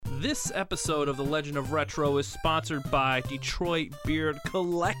This episode of The Legend of Retro is sponsored by Detroit Beard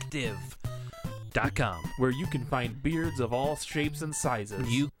Collective.com, where you can find beards of all shapes and sizes.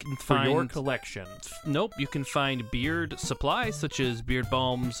 You can for find your collection. Nope, you can find beard supplies such as beard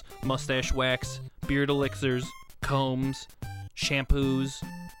balms, mustache wax, beard elixirs, combs, shampoos,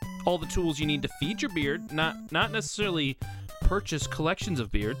 all the tools you need to feed your beard, not necessarily purchase collections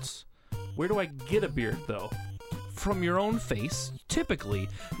of beards. Where do I get a beard, though? From your own face, typically.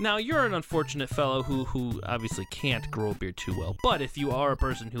 Now, you're an unfortunate fellow who obviously can't grow a beard too well, but if you are a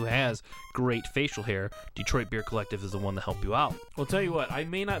person who has great facial hair, Detroit Beard Collective is the one to help you out. Well, tell you what, I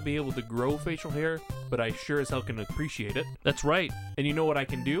may not be able to grow facial hair, but I sure as hell can appreciate it. That's right. And you know what I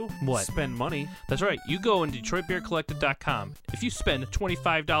can do? What? Spend money. That's right. You go on DetroitBeardCollective.com. If you spend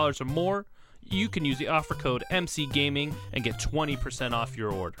 $25 or more, you can use the offer code MCGaming and get 20% off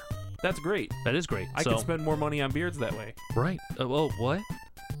your order. That's great. That is great. I can spend more money on beards that way. Right. Well, what?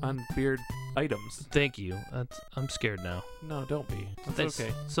 On beard items. Thank you. I'm scared now. No, don't be. That's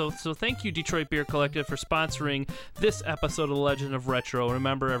okay. So thank you, Detroit Beard Collective, for sponsoring this episode of The Legend of Retro.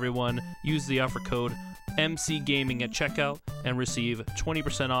 Remember, everyone, use the offer code MCGaming at checkout and receive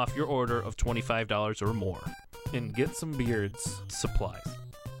 20% off your order of $25 or more. And get some beards. Supplies.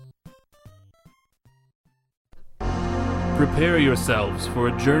 Prepare yourselves for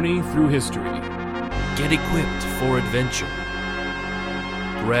a journey through history. Get equipped for adventure.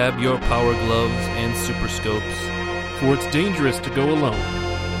 Grab your power gloves and super scopes, for it's dangerous to go alone.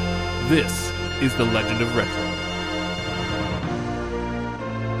 This is The Legend of Retro.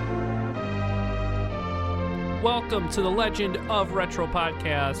 Welcome to the Legend of Retro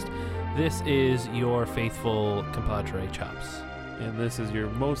podcast. This is your faithful compadre, Chops. And this is your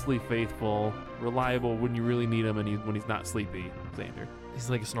mostly faithful, reliable when you really need him and when he's not sleepy, Xander. He's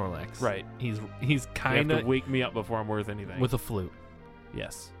like a Snorlax. Right. He's kind kind of wake me up before I'm worth anything. with a flute.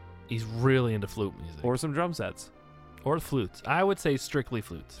 Yes. He's really into flute music. Or some drum sets. Or flutes. I would say strictly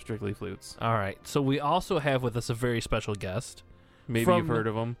flutes. Strictly flutes. All right. So we also have with us a very special guest. Maybe you've heard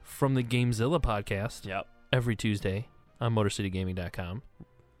of him. From the GameZilla podcast. Yep. Every Tuesday on MotorCityGaming.com.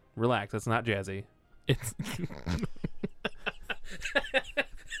 Relax. That's not jazzy. It's...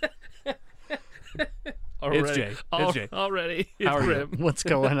 It's Jay. It's Jay. Already. It's How are Grim. you? What's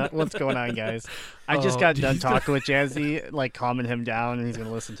going on, guys? I just got done talking with Jazzy, like calming him down, and he's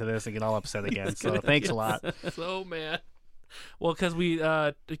gonna listen to this and get all upset again. So thanks a lot. So mad. Well, because we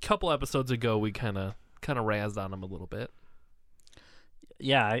a couple episodes ago we kind of razzed on him a little bit.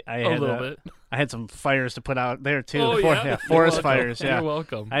 Yeah, I A had little bit. I had some fires to put out there too. Oh, yeah? Forest You're welcome. fires. Yeah, You're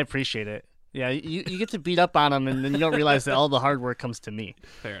welcome. I appreciate it. Yeah, you get to beat up on him, and then you don't realize that all the hard work comes to me.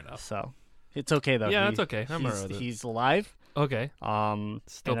 Fair enough. So it's okay though. Yeah, it's okay. I'm he's, alright with it. he's alive. Okay. And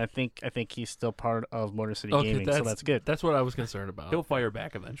I think he's still part of Motor City Okay, Gaming, so that's good. That's what I was concerned about. He'll fire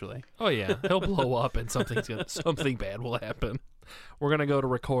back eventually. Oh yeah, he'll blow up and something bad will happen. We're gonna go to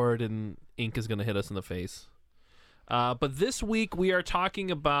record and ink is gonna hit us in the face. But this week we are talking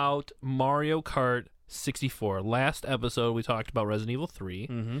about Mario Kart 64. Last episode we talked about Resident Evil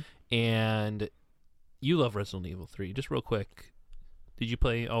 3, and you love Resident Evil 3. Just real quick, did you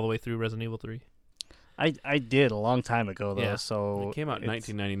play all the way through Resident Evil 3? I did a long time ago though. Yeah. So It came out in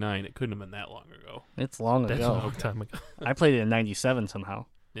 1999. It couldn't have been that long ago. It's long That's ago. a long time ago. I played it in '97 somehow.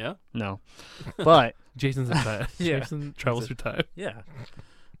 Yeah? No, but Jason's in time. Yeah. Jason travels through time. yeah.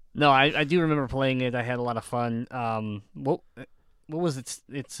 No, I do remember playing it. I had a lot of fun. What was it?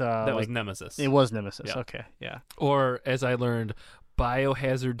 It's That was Nemesis. It was Nemesis. Yeah. Okay, yeah. Or as I learned,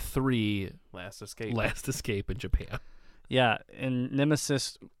 Biohazard 3 Last Escape. Last Escape in Japan. Yeah, and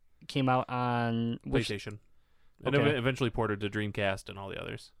Nemesis came out on PlayStation. And Okay. eventually ported to Dreamcast and all the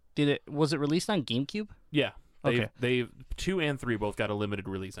others. Was it released on GameCube? Yeah. Okay. They 2 and 3 both got a limited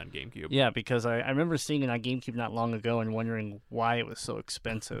release on GameCube. Yeah, because I remember seeing it on GameCube not long ago and wondering why it was so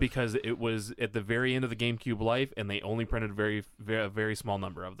expensive. Because it was at the very end of the GameCube life, and they only printed a very small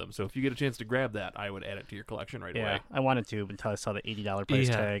number of them. So if you get a chance to grab that, I would add it to your collection right away. I wanted to until I saw the $80 price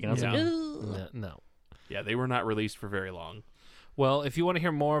tag, and I was Yeah. like, "Ugh." No. Yeah, they were not released for very long. Well, if you want to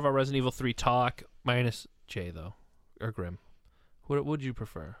hear more of our Resident Evil 3 talk, minus Jay, though, or Grim, what would you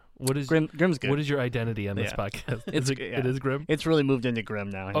prefer? What is Grim's good. What is your identity on this Yeah. podcast? It's- It is Grim? It's really moved into Grim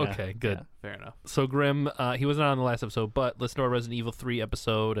now. Yeah. Okay, good. Yeah. Fair enough. So Grim, he was not on the last episode, but listen to our Resident Evil 3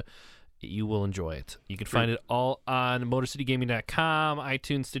 episode. You will enjoy it. You can find it all on MotorCityGaming.com,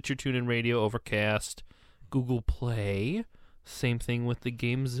 iTunes, Stitcher, TuneIn Radio, Overcast, Google Play. Same thing with the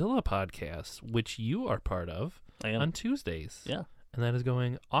GameZilla podcast, which you are part of on Tuesdays. Yeah. And that is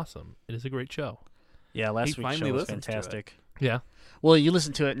going awesome. It is a great show. Yeah, last He week's finally show was listens to it. fantastic. Yeah. Well, you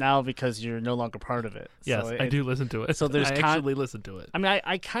listen to it now because you're no longer part of it. Yes, So I do listen to it. so there's I actually listen to it. I mean,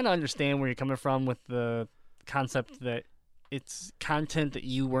 I kind of understand where you're coming from with the concept that it's content that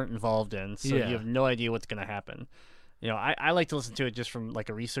you weren't involved in, so Yeah. you have no idea what's going to happen. I like to listen to it just from like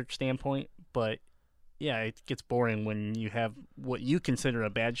a research standpoint, but yeah, it gets boring when you have what you consider a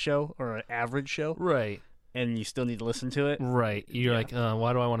bad show or an average show, Right. and you still need to listen to it. Right. You're Yeah. like,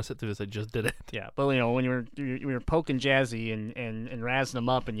 why do I want to sit through this? I just did it. Yeah, but when you were poking Jazzy and razzing him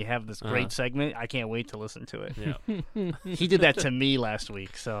up, and you have this great segment, I can't wait to listen to it. Yeah. He did that to me last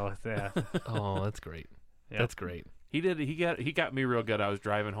week, so yeah. Oh, that's great. Yep. That's great. He did. He got me real good. I was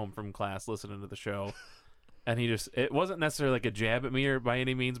driving home from class listening to the show, and it wasn't necessarily like a jab at me or by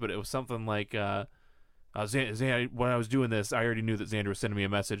any means, but it was something like, Xander, when I was doing this, I already knew that Xander was sending me a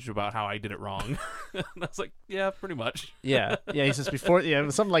message about how I did it wrong. And I was like, yeah, pretty much. Yeah. He says it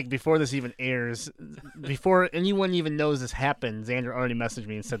was something like before this even airs, before anyone even knows this happened, Xander already messaged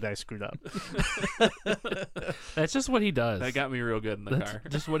me and said that I screwed up. That's just what he does. That got me real good in the That's car.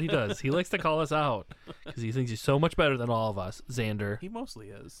 just what he does. He likes to call us out because he thinks he's so much better than all of us. Xander. He mostly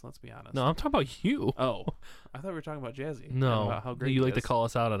is. Let's be honest. No, I'm talking about you. Oh, I thought we were talking about Jazzy. and No, about how great you he like to is. call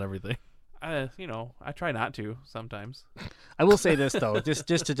us out on everything. I try not to sometimes. I will say this though, just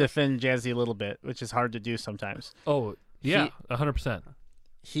to defend Jazzy a little bit, which is hard to do sometimes. Oh, yeah, 100%.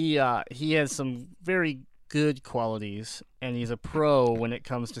 He has some very good qualities, and he's a pro when it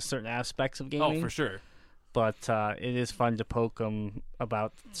comes to certain aspects of gaming. Oh, for sure. But it is fun to poke him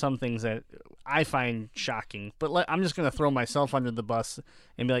about some things that I find shocking. But I'm just going to throw myself under the bus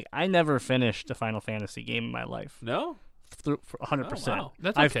and be like, I never finished a Final Fantasy game in my life. No? For 100%. Oh, wow.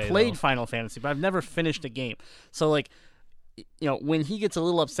 That's I've okay, played though. Final Fantasy, but I've never finished a game. So, like, when he gets a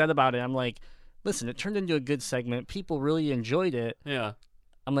little upset about it, I'm like, listen, it turned into a good segment. People really enjoyed it. Yeah.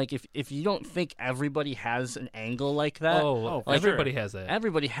 I'm like, if you don't think everybody has an angle like that, Oh, for everybody sure. has that.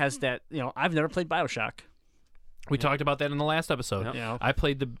 everybody has that. I've never played BioShock. We talked about that in the last episode. Yep. I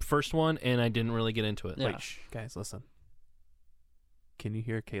played the first one, and I didn't really get into it. Yeah. Wait, guys, listen. Can you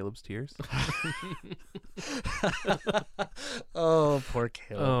hear Caleb's tears? Oh, poor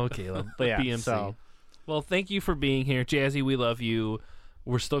Caleb. Oh, Caleb. But yeah, BMC. so Well, thank you for being here. Jazzy, we love you.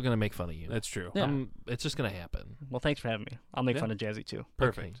 We're still going to make fun of you. That's true. Yeah. It's just going to happen. well, thanks for having me. I'll make Yeah. fun of Jazzy too.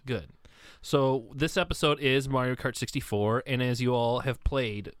 Perfect. Okay, good. So this episode is Mario Kart 64, and as you all have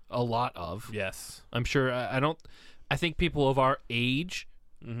played a lot of, Yes. I'm sure, I think people of our age,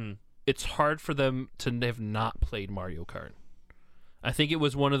 Mm-hmm. it's hard for them to have not played Mario Kart. I think it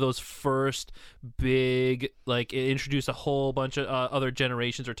was one of those first big, like, it introduced a whole bunch of other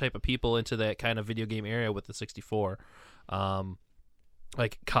generations or type of people into that kind of video game area with the 64.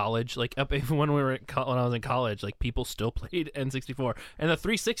 Like college, like even when we were when I was in college, like people still played N64, and the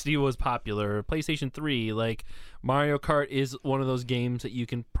 360 was popular. PlayStation 3, like Mario Kart is one of those games that you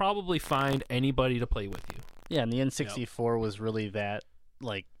can probably find anybody to play with you. Yeah, and the N64 was really that,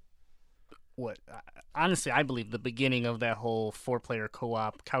 like, what? Honestly, I believe the beginning of that whole 4-player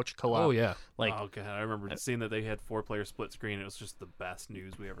co-op, couch co-op. Oh yeah, Like, Oh god, I remember seeing that they had 4-player split screen. It was just the best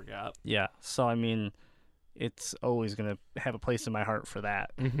news we ever got. yeah. So I mean, it's always gonna have a place in my heart for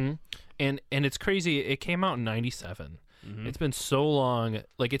that. mm-hmm. And it's crazy. It came out in '97. Mm-hmm. It's been so long.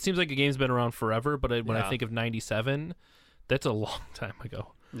 Like it seems like a game's been around forever, but when I Yeah. think of '97, that's a long time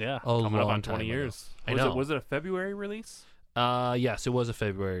ago. Yeah. A Coming up long on 20 time years. ago. I know. Was it a February release? Yes, it was a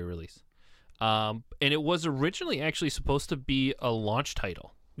February release. And it was originally actually supposed to be a launch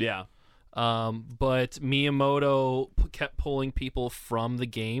title. Yeah. But Miyamoto kept pulling people from the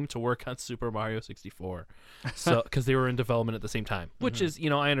game to work on Super Mario 64. So, because they were in development at the same time, which is,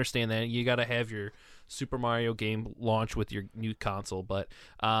 I understand that you got to have your Super Mario game launch with your new console. But,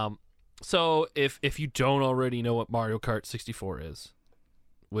 so if you don't already know what Mario Kart 64 is,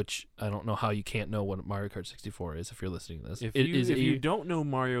 which I don't know how you can't know what Mario Kart 64 is if you're listening to this. If you don't know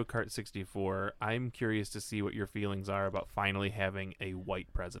Mario Kart 64, I'm curious to see what your feelings are about finally having a white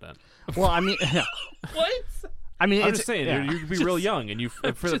president. Well, I mean, What? I mean, I'm it's just saying, yeah. you could be real young, and you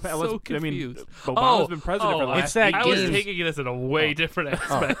for the just so I mean, confused. Obama's been president for the last it's that 8 I was game- years. taking this in a way different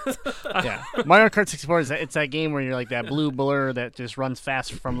aspect. yeah. Mario Kart 64 it's that game where you're like that blue blur that just runs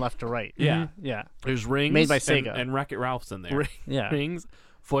fast from left to right. Yeah. Yeah. There's rings. Made by And, Sega. and Wreck-It Ralph's in there. Yeah. Rings,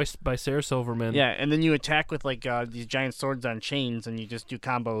 voiced by Sarah Silverman. Yeah, and then you attack with like these giant swords on chains, and you just do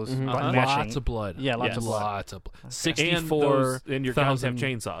combos, button Uh-huh. mashing. Lots of blood. Yeah, lots of blood. Lots of blood. And 64. and your guns have 1,000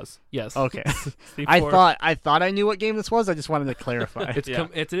 chainsaws. Yes. Okay. 64. I thought I knew what game this was. I just wanted to clarify. It's Yeah.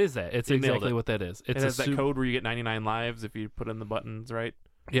 it is that. It's You nailed exactly it. what that is. It It's has a that code where you get 99 lives if you put in the buttons right.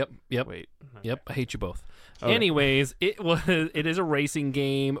 Yep. Wait. Okay. Yep, I hate you both. Okay. Anyways, it is a racing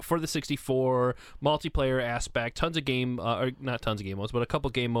game for the 64, multiplayer aspect, tons of game, or not tons of game modes, but a couple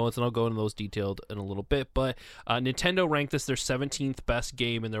game modes, and I'll go into those detailed in a little bit. But Nintendo ranked this their 17th best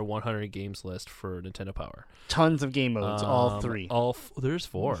game in their 100 games list for Nintendo Power. Tons of game modes, all three. There's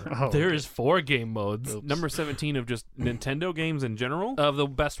 4. Oh, there is 4 game modes. Number 17 of just Nintendo games in general? Of the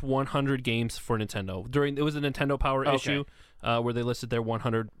best 100 games for Nintendo. It was a Nintendo Power issue where they listed their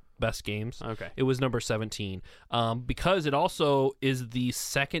 100 best games. Okay. It was number 17 because it also is the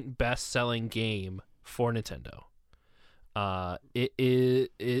second best-selling game for Nintendo.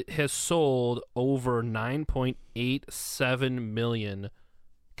 It has sold over 9.87 million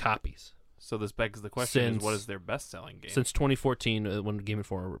copies. So this begs the question: Since- what is their best-selling game? Since 2014, when Game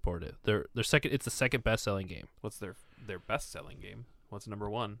Informer reported it. Their second. It's the second best-selling game. What's their best-selling game? What's number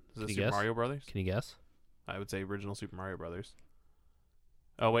 1? Is Can it you Super guess? Mario Brothers? Can you guess? I would say original Super Mario Brothers.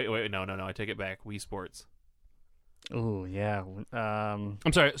 Oh wait, no, I take it back. Wii Sports. Ooh, yeah. I'm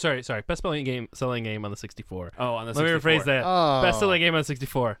sorry. Best-selling game on the 64. Oh, on the Let me 64. rephrase that. Oh. Best-selling game on the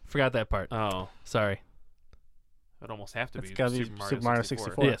 64. Forgot that part. Oh, Sorry. it'd almost have to It's be gotta be Super Mario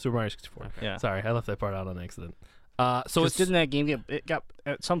 64. Yeah, Super Mario 64. Okay. Yeah. Sorry, I left that part out on accident. So 'Cause it's didn't that game got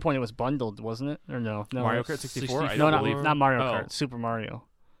at some point it was bundled, wasn't it? Or no? Mario it Kart was- 64? I No, don't believe. not Mario Oh. Kart. Super Mario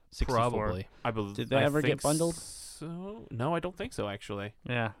 64. probably. I believe. Did they ever get bundled? So no, I don't think so. Actually,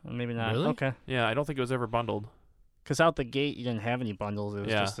 Yeah, maybe not. Really? Okay. yeah, I don't think it was ever bundled. Because out the gate you didn't have any bundles. It was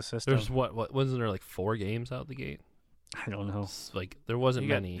Yeah. just the system. There's what wasn't there like 4 games out the gate? I don't know. Like there wasn't You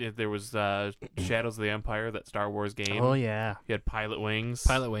got- many. there was Shadows of the Empire, that Star Wars game. Oh yeah. You had Pilot Wings.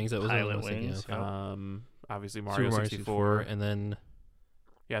 Pilot Wings. That was Pilot what I was thinking Wings, of. yeah. Obviously Super Mario 64. and then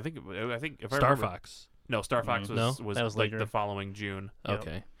Yeah, I think if I Star remember, Fox. No, Star Fox Mm, was that was like later. the following June. Yep.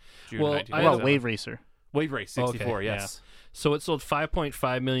 Okay. June Well, 1997. What about Wave Racer? Wave Race 64, Okay, yes. So it sold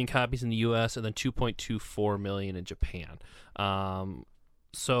 5.5 million copies in the U.S. and then 2.24 million in Japan.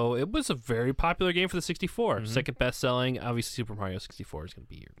 So it was a very popular game for the 64. Mhm. Second best-selling. Obviously, Super Mario 64 is going to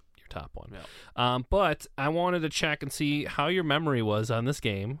be your top one. Yeah. But I wanted to check and see how your memory was on this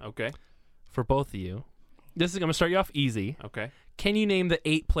game Okay. for both of you. I'm going to start you off easy. Okay. Can you name the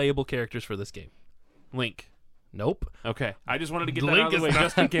 8 playable characters for this game? Link. Nope. Okay. I just wanted to get that Link out of the way is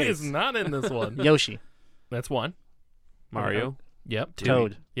just in not, case. is not in this one. Yoshi. That's one. Mario, Yep. Two.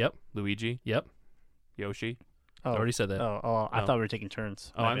 Toad. Yep. Luigi, Yep. Yoshi. Oh. I already said that. I Oh. thought we were taking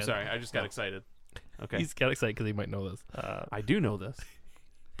turns. Oh, My I'm bad. sorry. I just got excited. Okay. He's got excited because he might know this. I do know this.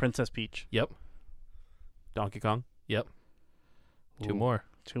 Princess Peach. Yep. Donkey Kong. Yep. Two Ooh. more.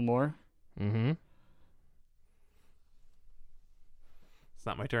 2 more. Mm-hmm. It's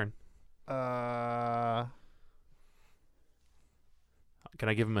not my turn. Can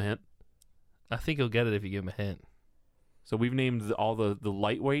I give him a hint? I think he'll get it if you give him a hint. So we've named all the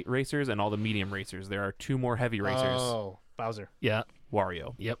lightweight racers and all the medium racers. There are 2 more heavy racers. Oh, Bowser. Yeah.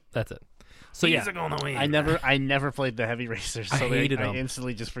 Wario. Yep. That's it. So yeah, gonna win. I never played the heavy racers, I so hated I them.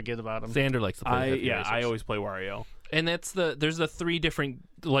 instantly just forget about them. Xander likes to play. heavy I racers. always play Wario. And there's the 3 different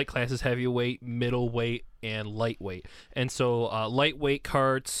light classes: heavyweight, middleweight, and lightweight. And so lightweight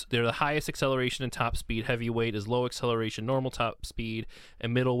karts, they're the highest acceleration and top speed. Heavyweight is low acceleration, normal top speed,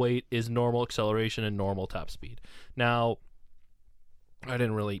 and middleweight is normal acceleration and normal top speed. Now, I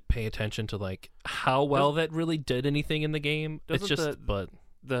didn't really pay attention to like how well that really did anything in the game. It's Doesn't just, but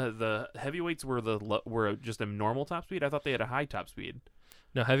The heavyweights were just a normal top speed. I thought they had a high top speed.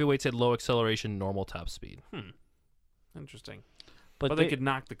 no, heavyweights had low acceleration, normal top speed. Interesting. But But they could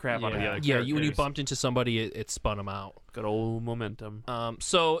knock the crap out of the Yeah. other Yeah, when you characters. bumped into somebody, it spun them out. Good old momentum.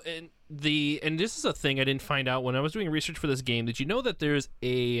 So and this is a thing I didn't find out when I was doing research for this game. Did you know that there's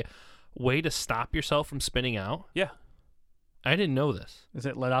a way to stop yourself from spinning out? Yeah. I didn't know this. Is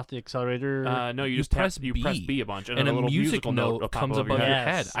it let off the accelerator? No, you you just press you B, press B a bunch, and, And then a little music musical note will pop comes above above your your head.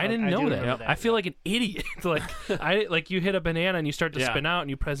 head. Yes, I didn't I know do that. remember that, I feel yeah. like an idiot. like you hit a banana and you start to Yeah. spin out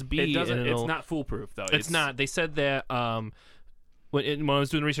and you press B. It doesn't. and It's it'll, not foolproof though. It's not. They said that when I was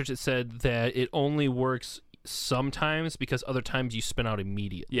doing research, it said that it only works sometimes because other times you spin out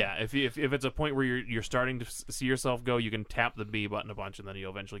immediately. Yeah, if it's a point where you're starting to see yourself go, you can tap the B button a bunch, and then you'll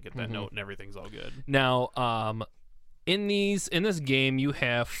eventually get that Mhm. note, and everything's all good. Now, in this game, you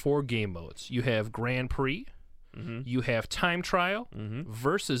have 4 game modes. You have Grand Prix, Mm-hmm. you have Time Trial, Mm-hmm.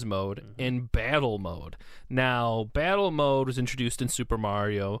 Versus Mode, and Battle Mode. Now, Battle Mode was introduced in Super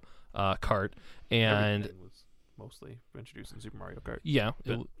Mario Kart, and Everything was mostly introduced in Super Mario Kart. yeah,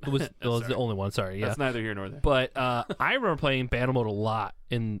 it was the Sorry. only one. Sorry, yeah. That's neither here nor there. But I remember playing Battle Mode a lot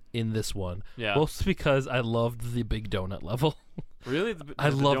in this one, Yeah, mostly because I loved the Big Donut level. really,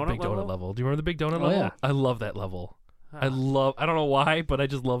 I the love donut Big Donut level. Do you remember the Big Donut level? yeah. I love that level. I don't know why, but I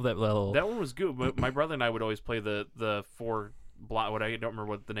just love that level. That one was good. But my brother and I would always play the 4 block. What I don't remember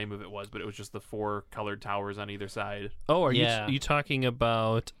what the name of it was, but it was just the 4 colored towers on either side. Oh, are Yeah. you talking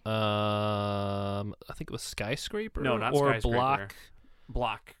about? I think it was Skyscraper. No, not or Skyscraper.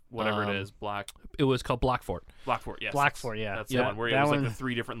 Block, whatever it is. It was called Block Fort. Block Fort, yes. Block Fort, yeah. That's Yep. the one where it That was one- like the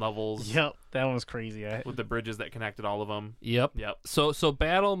 3 different levels. Yep, that one was crazy. With the bridges that connected all of them. Yep. Yep. So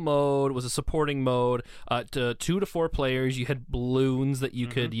battle mode was a supporting mode. To 2 to 4 players, you had balloons that you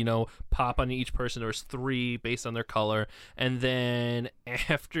could pop on each person. There was 3 based on their color, and then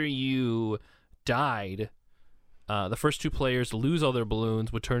after you died, the first 2 players lose all their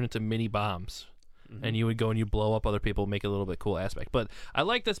balloons would turn into mini bombs. And you would go and you blow up other people, make it a little bit cool aspect. But I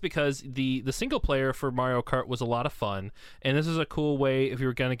like this because the single player for Mario Kart was a lot of fun, and this is a cool way if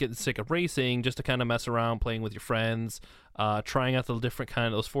you're gonna get sick of racing, just to kind of mess around, playing with your friends, trying out the different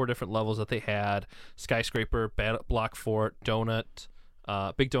those 4 different levels that they had: Skyscraper, Block Fort, Donut,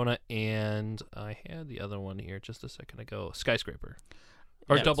 Big Donut, and I had the other one here just a second ago, Skyscraper,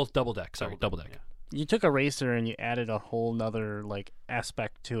 or Yeah, double deck. Sorry, double deck. Yeah. You took a racer and you added a whole nother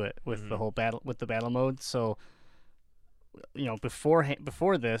aspect to it with the whole battle mode. So,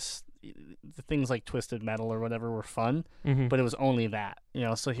 before this, the things like Twisted Metal or whatever were fun, but it was only that.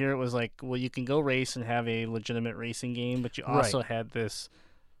 So here it was like, well, you can go race and have a legitimate racing game, but you also had this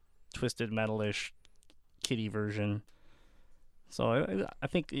Twisted Metal-ish kiddie version. So I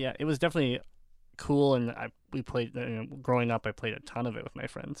think it was definitely cool, and we played. Growing up, I played a ton of it with my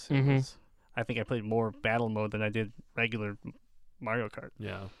friends. I think I played more battle mode than I did regular Mario Kart.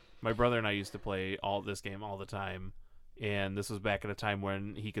 Yeah. My brother and I used to play this game all the time, and this was back at a time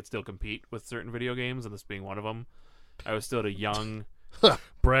when he could still compete with certain video games, and this being one of them. I was still at a young...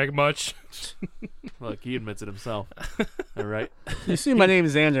 Brag much. Look, he admits it himself. All right? You see my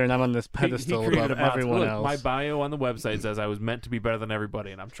name's Xander, and I'm on this pedestal He created above a monster. everyone Look, else. my bio on the website says I was meant to be better than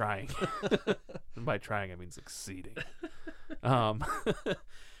everybody, and I'm trying. And by trying, I mean succeeding.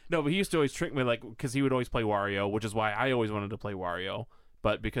 No, but he used to always trick me, because he would always play Wario, which is why I always wanted to play Wario.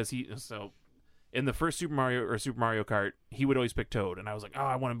 But because in the first Super Mario Kart, he would always pick Toad, and I was like, oh,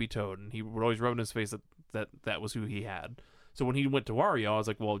 I want to be Toad, and he would always rub in his face that was who he had. So when he went to Wario, I was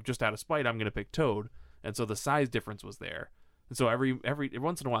like, well, just out of spite, I'm going to pick Toad, and so the size difference was there. And so every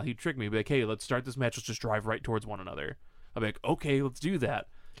once in a while, he'd trick me, be like, hey, let's start this match, let's just drive right towards one another. I'd be like, okay, let's do that.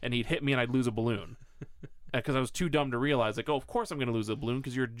 And he'd hit me, and I'd lose a balloon. Because I was too dumb to realize, of course I'm going to lose a balloon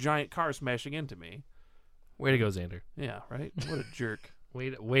because you're a giant car smashing into me. Way to go, Xander. Yeah, right? What a jerk.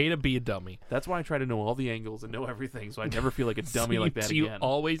 Way to be a dummy. That's why I try to know all the angles and know everything, so I never feel like a dummy like that so you again.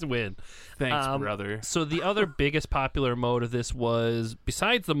 always win. Thanks, brother. So the other biggest popular mode of this was,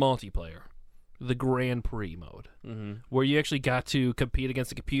 besides the multiplayer, the Grand Prix mode, where you actually got to compete against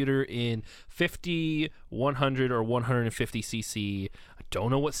the computer in 50, 100, or 150 cc. I don't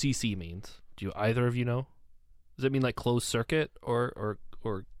know what cc means. Do either of you know? Does it mean like closed circuit or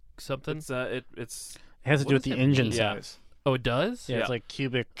something? It's It has to do with the engine Yeah. size. Oh, it does? Yeah, it's like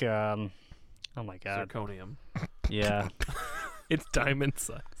cubic. Oh my god. zirconium. Yeah. It's diamond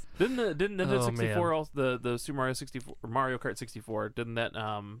size. Didn't Nintendo Oh, 64 man. also the Super Mario 64 or Mario Kart 64? Didn't that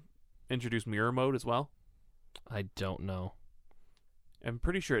introduce mirror mode as well? I don't know. I'm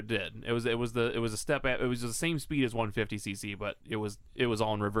pretty sure it did. It was a step. It was the same speed as 150cc, but it was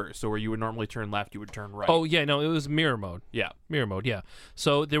all in reverse. So where you would normally turn left, you would turn right. Oh, yeah, no, it was mirror mode. yeah. Mirror mode, yeah.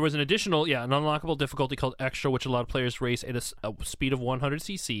 So there was an additional, an unlockable difficulty called Extra, which a lot of players race at a speed of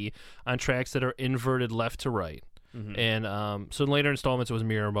 100cc on tracks that are inverted left to right. And so in later installments, it was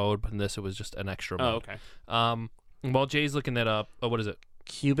mirror mode, but in this, it was just an extra mode. Oh, okay. While Jay's looking that up, what is it?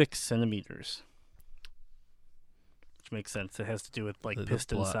 Cubic centimeters. Which makes sense. It has to do with The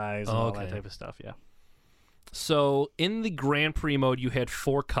piston block. size and Oh, all that okay. type of stuff, yeah. So in the Grand Prix mode, you had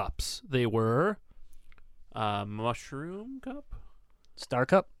 4 cups. They were... Mushroom cup, Star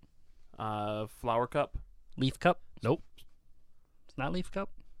Cup? flower cup, Leaf Cup? Nope. It's not Leaf Cup?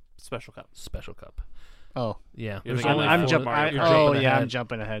 special cup. Special cup. Oh. Yeah. You're there's thinking only of I'm 4 jumping. you're Oh, jumping yeah, ahead. I'm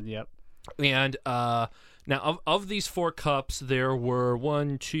jumping ahead, yep. And now of these 4 cups, there were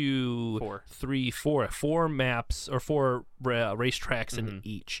 1, 2, Four. 3, 4 maps or 4 racetracks in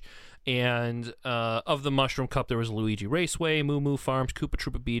each. And of the Mushroom Cup, there was Luigi Raceway, Moo Moo Farms, Koopa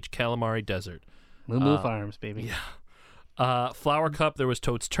Troopa Beach, Calamari Desert. Moo Moo Farms, baby. Yeah. Flower Cup, there was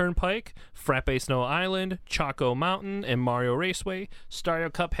Toad's Turnpike, Frappe Snow Island, Choco Mountain, and Mario Raceway.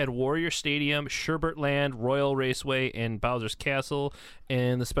 Stario Cup had Warrior Stadium, Sherbert Land, Royal Raceway, and Bowser's Castle.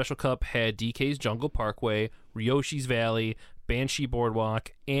 And the Special Cup had DK's Jungle Parkway, Ryoshi's Valley, Banshee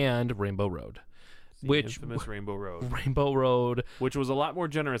Boardwalk, and Rainbow Road. which infamous Rainbow Road. Rainbow Road, which was a lot more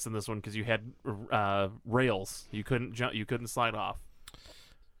generous than this one because you had rails. You couldn't jump. You couldn't slide off.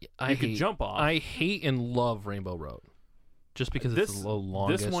 You could jump off. I hate and love Rainbow Road. Just because it's the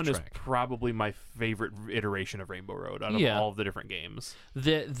longest This one track. is probably my favorite iteration of Rainbow Road out of all of the different games.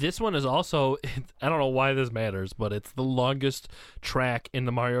 This one is also, I don't know why this matters, but it's the longest track in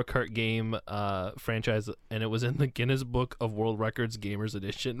the Mario Kart game franchise, and it was in the Guinness Book of World Records Gamers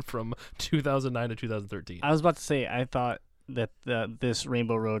Edition from 2009 to 2013. I was about to say, I thought that this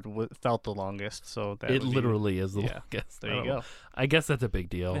Rainbow Road felt the longest, so that it literally is the longest. There you go. I guess that's a big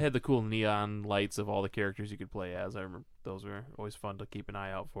deal. It had the cool neon lights of all the characters you could play as. I remember those were always fun to keep an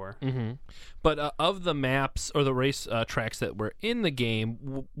eye out for. Mm-hmm. But of the maps or the race tracks that were in the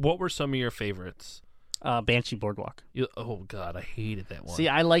game, what were some of your favorites? Banshee Boardwalk. Oh God, I hated that one. See,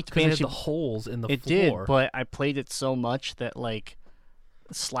 I liked Banshee. It had the holes in the floor. It did, but I played it so much that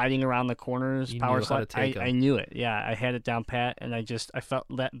sliding around the corners, power slide. I knew it. Yeah, I had it down pat, and I felt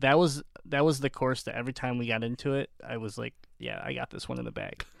that was the course that every time we got into it, I was like, yeah, I got this one in the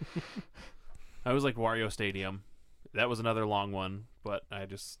bag. I was like Wario Stadium. That was another long one, but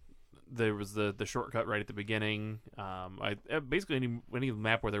there was the shortcut right at the beginning. I basically any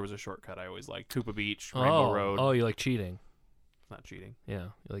map where there was a shortcut, I always liked. Koopa Beach, Rainbow Road. Oh, you like cheating? It's not cheating. Yeah,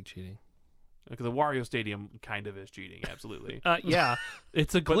 you like cheating. Because the Wario Stadium kind of is cheating, absolutely. Yeah,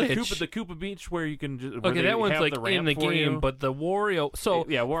 it's a glitch. But the Koopa Beach where you can just that one's like in the game, but the Wario. So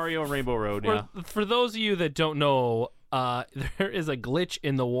yeah, Wario and Rainbow Road. For those of you that don't know, there is a glitch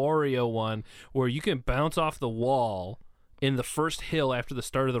in the Wario one where you can bounce off the wall in the first hill after the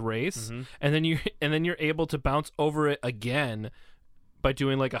start of the race, and then you're able to bounce over it again by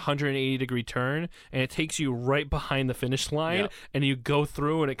doing like a 180-degree turn, and it takes you right behind the finish line, and you go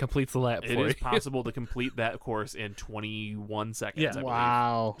through, and it completes the lap for you. It is possible to complete that course in 21 seconds, I believe.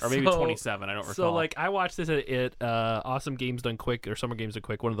 Wow. Or maybe 27, I don't recall. So, I watched this at Awesome Games Done Quick, or Summer Games Done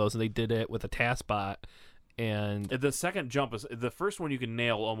Quick, one of those, and they did it with a task bot. And the second jump is the first one you can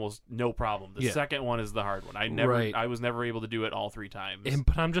nail almost no problem. The second one is the hard one. I was never able to do it all 3 times.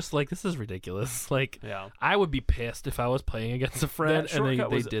 But I'm just like, this is ridiculous. I would be pissed if I was playing against a friend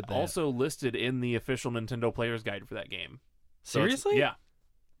and they did that. Also listed in the official Nintendo Player's Guide for that game. Seriously? Yeah.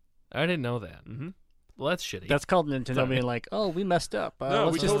 I didn't know that. Mm-hmm. Well, that's shitty. That's called Nintendo being like, oh, we messed up. No,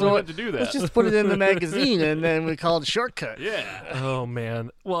 let's we just totally meant to do that. Let's just put it in the magazine, and then we call it a shortcut. Yeah. Oh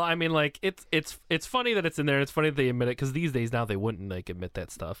man. Well, I mean, it's funny that it's in there. And it's funny that they admit it because these days now they wouldn't admit that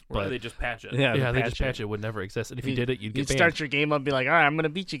stuff. But they just patch it. Yeah, they just patch it. It would never exist. And if you did it, you'd get banned. Start your game up, and be like, all right, I'm gonna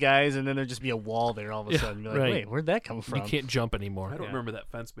beat you guys, and then there'd just be a wall there all of a sudden. You're like, wait, where'd that come from? You can't jump anymore. I don't remember that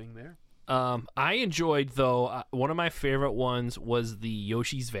fence being there. I enjoyed though. One of my favorite ones was the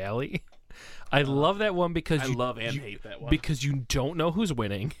Yoshi's Valley. I love that one because I love and hate that one because you don't know who's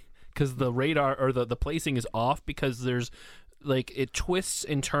winning because the radar or the placing is off because there's it twists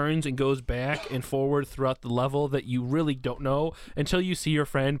and turns and goes back and forward throughout the level that you really don't know until you see your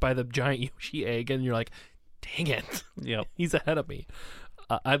friend by the giant Yoshi egg and you're like, dang it, yep, he's ahead of me.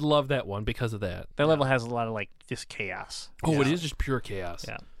 I love that one because of that. That level has a lot of just chaos. Oh, it is just pure chaos.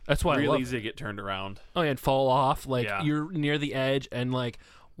 Yeah, that's why really I love easy to get turned around. Oh, yeah, and fall off you're near the edge and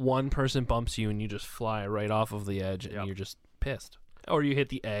one person bumps you and you just fly right off of the edge and you're just pissed. Or you hit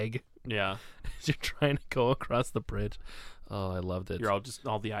the egg. Yeah. As you're trying to go across the bridge. Oh, I loved it. You're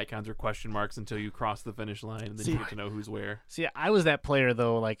all the icons are question marks until you cross the finish line and then you get to know who's where. See, I was that player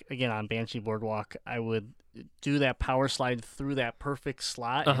though, again on Banshee Boardwalk, I would do that power slide through that perfect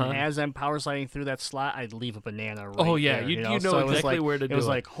slot, and as I'm power sliding through that slot, I'd leave a banana right there. You know so exactly where to do it. It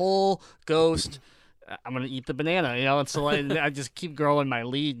was hole, ghost, I'm going to eat the banana, and so I just keep growing my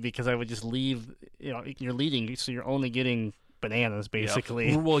lead because I would just leave, you're leading, so you're only getting bananas,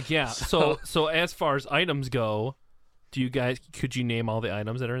 basically. Yep. Well, yeah. So as far as items go, could you name all the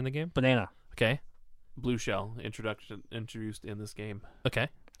items that are in the game? Banana. Okay. Blue shell, introduced in this game. Okay.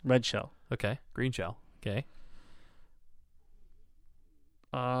 Red shell. Okay. Green shell. Okay.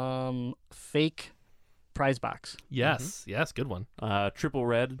 Fake prize box. Yes. Yes, good one. Triple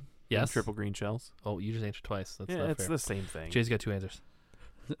red. Yes. Triple green shells. Oh, you just answered twice. That's not it's fair. the same thing. Jay's got 2 answers.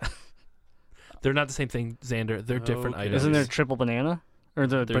 They're not the same thing, Xander. They're different items. Isn't there triple banana? Or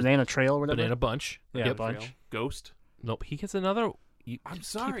there's banana trail or whatever? Banana bunch. Yeah, yep. bunch. Ghost. Nope, he gets another. I'm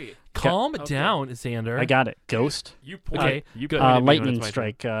sorry. Calm down, Xander. I got it. Ghost. You point. Okay. You good. Lightning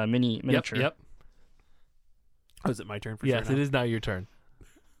strike, miniature. Yep. Oh, is it my turn for Yes, sure? It is now your turn.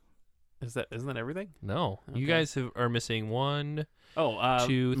 Isn't that everything? No. Okay. You guys are missing 1,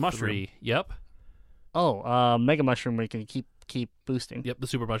 2, mushroom. 3. Yep. Oh, mega mushroom where you can keep boosting. Yep, the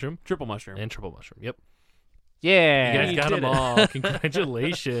super mushroom. Triple mushroom. And triple mushroom. Yep. Yeah. You guys got them all.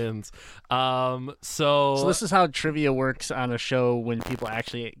 Congratulations. So this is how trivia works on a show when people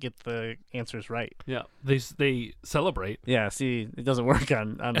actually get the answers right. Yeah, they celebrate. Yeah, see, it doesn't work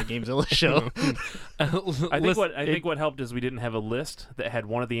on the GameZilla show. I think what helped is we didn't have a list that had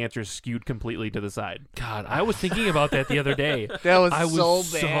one of the answers skewed completely to the side. God, I was thinking about that the other day. That was I so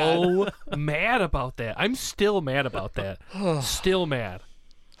was bad. so mad about that. I'm still mad about that. Still mad.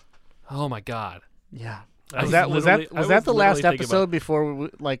 Oh my God. Yeah. I Was that the literally last thinking episode before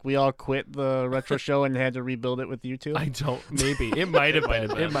we all quit the retro show and had to rebuild it with you two? I don't. Maybe it might have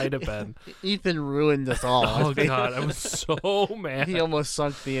been. It might have been. Ethan ruined us all. Oh God, I was so mad. He almost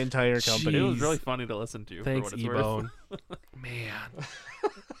sunk the entire company. It was really funny to listen to. Thanks, for what it's E-Bone. Man.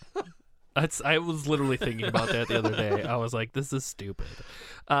 I was literally thinking about that the other day. I was like, this is stupid.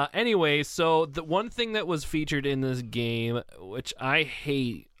 Anyway, so the one thing that was featured in this game, which I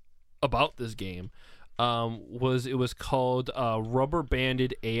hate about this game, was called Rubber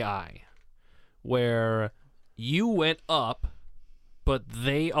Banded AI, where you went up, but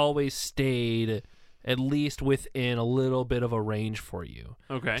they always stayed at least within a little bit of a range for you.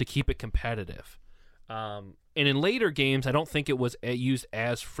 Okay. To keep it competitive. And in later games, I don't think it was used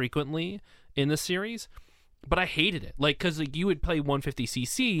as frequently in the series, but I hated it. Like, because you would play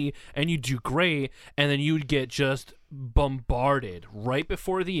 150cc and you'd do great, and then you'd get just bombarded right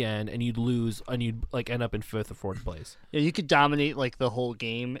before the end, and you'd lose, and you'd like end up in 5th or 4th place. Yeah, you could dominate like the whole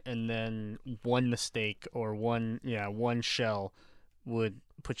game, and then one mistake or one shell would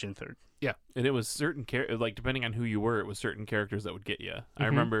put you in 3rd. Yeah, and it was certain like depending on who you were, it was certain characters that would get you. I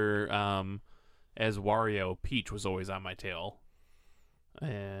remember as Wario, Peach was always on my tail,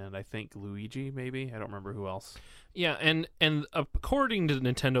 and I think Luigi maybe. I don't remember who else. Yeah, and according to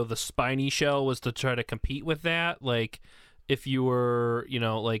Nintendo, the spiny shell was to try to compete with that. Like, if you were,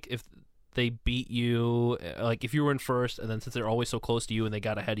 like if they beat you, like if you were in first, and then since they're always so close to you and they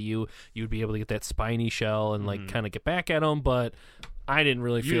got ahead of you, you'd be able to get that spiny shell and like kind of get back at them. But I didn't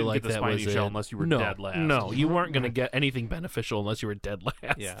really feel like that was shell unless you were dead last. No, you weren't going to get anything beneficial unless you were dead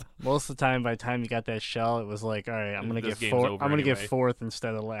last. Yeah, most of the time, by the time you got that shell, it was like, all right, I'm going to get 4th. I'm going to get 4th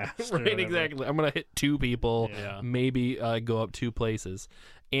instead of last. Right, exactly. I'm going to hit 2 people, maybe go up 2 places,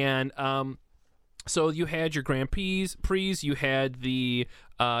 and so you had your Grand Prix, you had the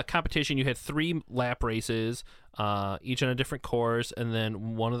competition, you had 3 lap races, each on a different course, and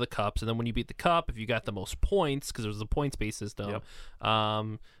then one of the cups. And then when you beat the cup, if you got the most points, because it was a points-based system,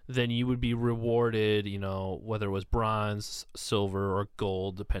 then you would be rewarded, whether it was bronze, silver, or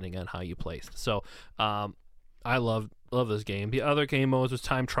gold, depending on how you placed. So I love this game. The other game modes was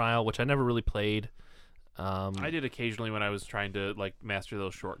Time Trial, which I never really played. I did occasionally when I was trying to like master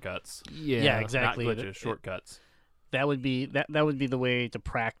those shortcuts. Yeah, exactly. Not glitches, shortcuts. That would be the way to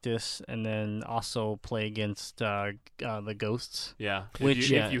practice, and then also play against the ghosts. Yeah,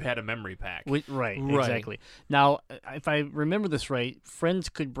 if you had a memory pack. Right, exactly. Now, if I remember this right, friends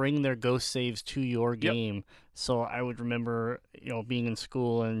could bring their ghost saves to your game. So I would remember, being in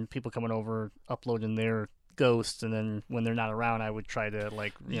school and people coming over, uploading their ghosts, and then when they're not around, I would try to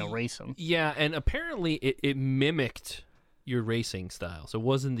race them. Yeah, and apparently it mimicked your racing styles. It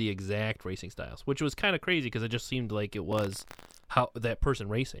wasn't the exact racing styles, which was kind of crazy because it just seemed like it was how that person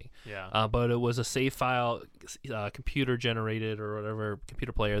racing. Yeah. But it was a save file, computer generated or whatever,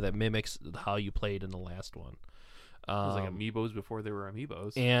 computer player that mimics how you played in the last one. It was like amiibos before they were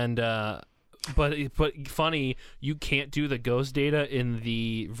amiibos. And but funny, you can't do the ghost data in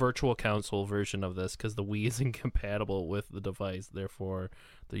the virtual console version of this because the Wii is incompatible with the device. Therefore,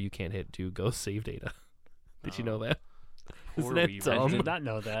 you can't do ghost save data. Did you know that? Isn't that dumb? I did not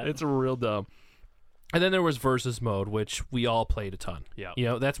know that. It's real dumb. And then there was versus mode, which we all played a ton.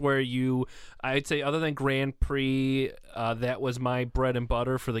 Yeah. That's where I'd say other than Grand Prix, that was my bread and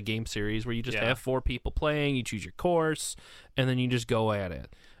butter for the game series, where you just have 4 people playing, you choose your course, and then you just go at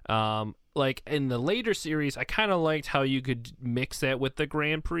it. Like in the later series, I kind of liked how you could mix that with the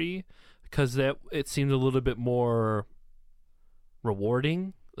Grand Prix, because it seemed a little bit more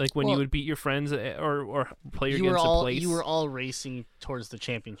rewarding. Like when you would beat your friends or play against a place. You were all racing towards the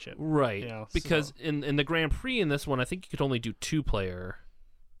championship. Right. Because in the Grand Prix in this one, I think you could only do 2-player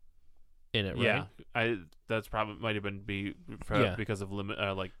in it, right? Yeah. That's probably might have been because of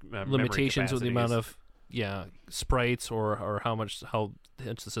limitations with the amount of sprites or how much the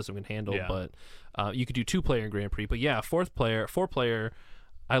system can handle. Yeah. But you could do 2-player in Grand Prix. But 4-player,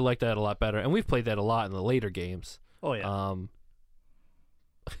 I like that a lot better. And we've played that a lot in the later games. Oh yeah.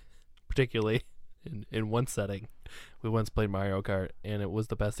 Particularly in one setting, we once played Mario Kart, and it was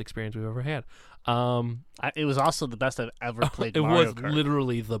the best experience we've ever had. It was also the best I've ever played. It Mario was Kart.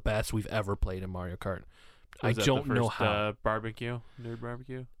 Literally the best we've ever played in Mario Kart. I don't know how. Barbecue, nerd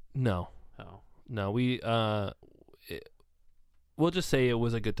barbecue. No, Oh, we'll just say it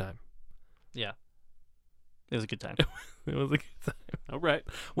was a good time. Yeah. It was a good time. It was a good time. all right.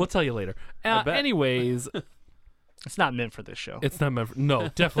 We'll tell you later. I bet. Anyways, It's not meant for this show. it's not meant for, no,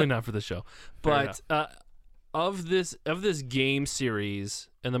 definitely not for the show. Fair But of this game series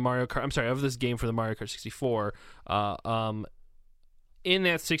and the Mario Kart, I'm sorry, of this game for the Mario Kart 64, in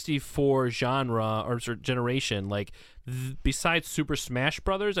that 64 genre or generation, like besides Super Smash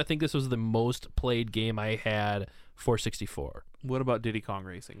Brothers, I think this was the most played game I had for 64. What about Diddy Kong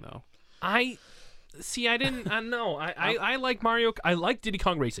Racing though? I didn't. No, I like Mario. I like Diddy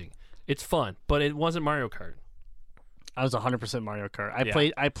Kong Racing. It's fun, but it wasn't Mario Kart. I was 100% Mario Kart.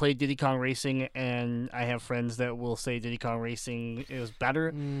 I played Diddy Kong Racing, and I have friends that will say Diddy Kong Racing is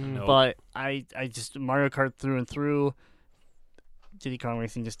better. Nope. But I just Mario Kart through and through. Diddy Kong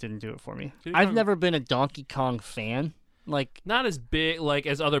Racing just didn't do it for me. I've never been a Donkey Kong fan. Like, not as big like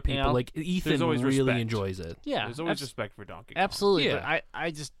as other people. You know, like Ethan there's always really respect. enjoys it. yeah, There's always respect for Donkey Kong. absolutely. Yeah. But I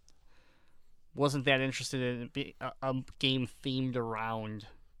just wasn't that interested in it being a game themed around.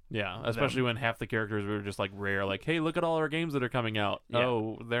 Yeah, especially when half the characters were just like rare. Like, hey, look at all our games that are coming out. Yeah.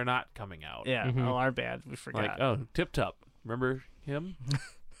 Oh, they're not coming out. Yeah, Mhm. oh, our bad. We forgot. Like, oh, Tip Top. Remember him?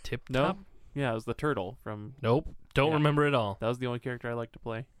 Tip No. Top? Yeah, it was the turtle from. Nope. Don't Yeah. remember it all. That was the only character I liked to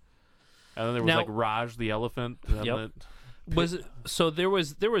play. And then there was Now- like Raj the elephant. And Yep. Was it, so there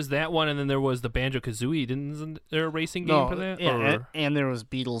was that one, and then there was the Banjo Kazooie. Isn't there a racing game for that? Yeah, Or- and there was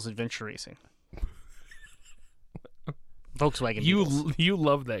Beatles Adventure Racing. Volkswagen Beetles. you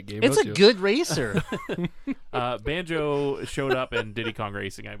love that game. It's don't a you? good racer. Banjo showed up in Diddy Kong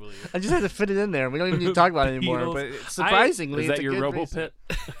Racing, I believe. I just had to fit it in there. We don't even need to talk about it anymore. Beatles. But surprisingly, Is that it's a your good Robo racer.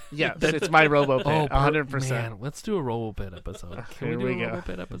 Pit? Yes, it's my Robo Pit. Oh, 100%. Man, let's do a RoboPit episode. Can Here we do we a go.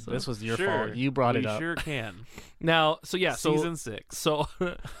 RoboPit episode? This was your Sure. fault. You brought we it up. sure can. Now, so yeah, Season 6. So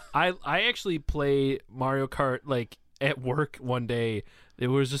I actually played Mario Kart like at work one day. It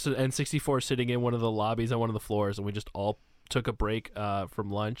was just an N64 sitting in one of the lobbies on one of the floors, and we just all took a break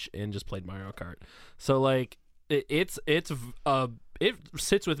from lunch and just played Mario Kart. So like it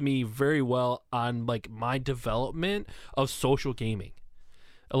sits with me very well on like my development of social gaming.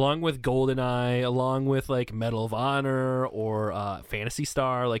 Along with GoldenEye, along with like Medal of Honor or Phantasy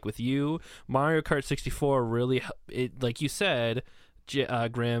Star, like with you, Mario Kart 64 really, it like you said,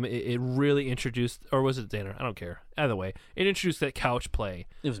 Grim, it really introduced, or was it Danner? I don't care. Either way, it introduced that couch play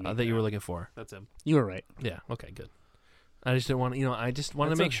It was me. that you were looking for. That's him. You were right. Yeah. Okay. Good. I just didn't want to, I just wanted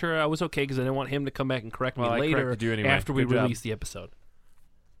to That's make sure I was okay because I didn't want him to come back and correct me Well, I later corrected you anyway. after we Good job. release the episode,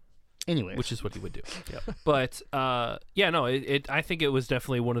 Anyways. which is what he would do. Yep. But yeah, no, I think it was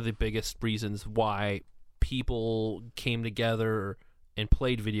definitely one of the biggest reasons why people came together and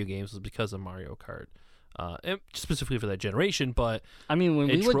played video games was because of Mario Kart. And specifically for that generation, but I mean, when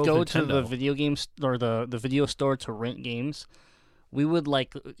it we would drove go to the Nintendo. video games or the video store to rent games, we would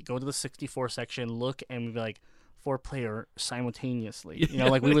like go to the 64 section, look, and we'd be like, 4-player simultaneously. You know,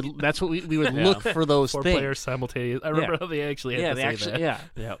 like we would. That's what we would Yeah. look for those 4 things. players simultaneous. I remember how they actually had Yeah, to they say actually. that. Yeah.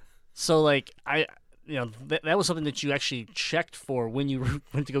 Yep. So like that was something that you actually checked for when you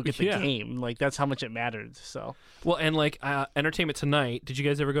went to go get the Yeah. game. Like that's how much it mattered. So Well, and like Entertainment Tonight. Did you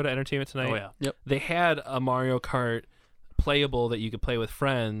guys ever go to Entertainment Tonight? Oh, yeah. Yep. They had a Mario Kart playable that you could play with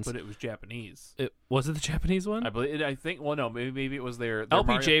friends. But it was Japanese. Was it the Japanese one? I believe. I think. Well, no. Maybe it was their LPJ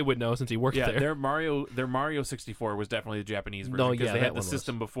Mario, would know since he worked yeah, there. their Mario 64 was definitely the Japanese version No, because yeah, they that had one the was.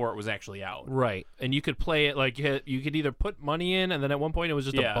 system before it was actually out. Right, and you could play it like you could either put money in, and then at one point it was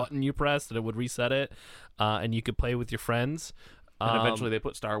just Yeah. a button you pressed and it would reset it, and you could play with your friends. And eventually they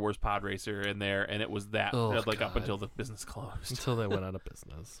put Star Wars Pod Racer in there, and it was that Oh, up God. until the business closed. until they went out of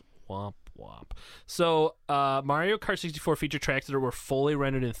business. Womp womp. So Mario Kart 64 featured tracks that were fully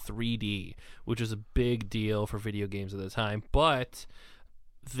rendered in 3D, which was a big deal for video games at the time. But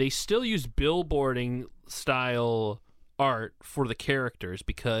they still used billboarding style art for the characters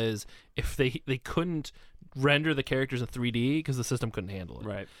because if they couldn't render the characters in 3D because the system couldn't handle it.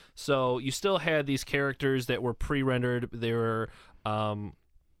 Right. So you still had these characters that were pre-rendered. They were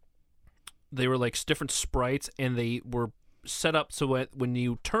like different sprites, and they were set up so that when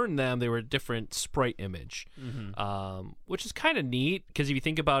you turn them, they were a different sprite image, which is kind of neat because if you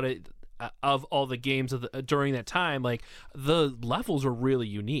think about it, of all the games of during that time, like the levels were really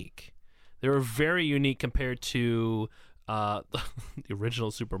unique. They were very unique compared to the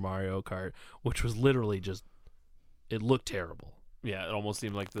original Super Mario Kart, which was literally just it looked terrible. Yeah, it almost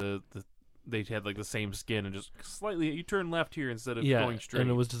seemed like they had like the same skin and just slightly you turn left here instead of Yeah, going straight.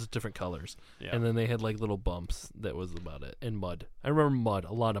 and it was just different colors. Yeah. And then they had like little bumps. That was about it. And mud. I remember mud.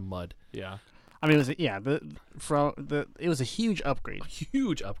 A lot of mud. Yeah. I mean, it was a huge upgrade.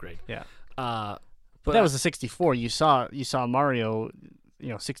 Huge upgrade. Yeah. But that was a 64. You saw Mario,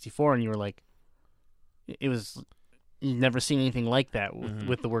 64, and you were like, it was. You've never seen anything like that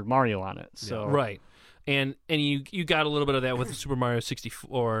with the word Mario on it. So right, and you got a little bit of that with Super Mario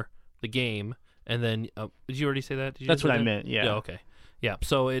 64, the game, and then did you already say that? That's what I meant. Yeah. Okay. Yeah.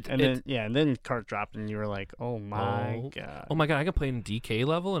 So then Kart dropped, and you were like, oh my god. Oh my god! I can play in DK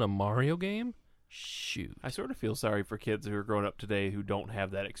level in a Mario game. Shoot. I sort of feel sorry for kids who are growing up today who don't have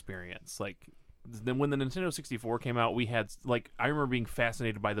that experience. Like, then when the Nintendo 64 came out, we had I remember being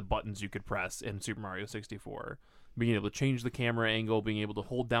fascinated by the buttons you could press in Super Mario 64. Being able to change the camera angle, being able to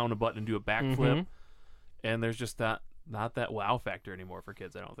hold down a button and do a backflip, and there's just not that wow factor anymore for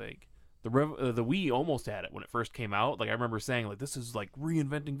kids. I don't think the Wii almost had it when it first came out. Like I remember saying, like this is like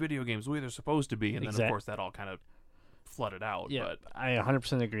reinventing video games the way they're supposed to be, and then of course that all kind of flooded out. Yeah, but I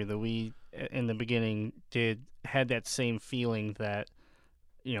 100% agree. The Wii in the beginning had that same feeling that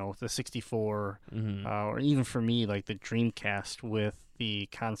the 64, or even for me like the Dreamcast with the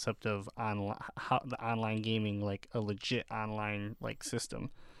concept of the online gaming, like a legit online like system,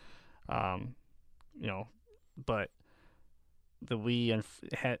 but the Wii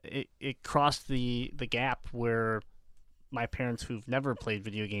it crossed the gap where my parents who've never played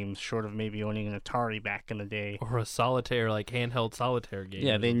video games, short of maybe owning an Atari back in the day, or a solitaire, like handheld solitaire game.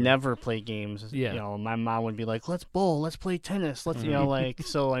 Yeah, they never play games. Yeah. My mom would be like, "Let's bowl, let's play tennis, let's," like.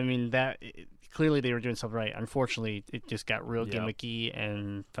 So I mean clearly they were doing something right. Unfortunately, it just got real gimmicky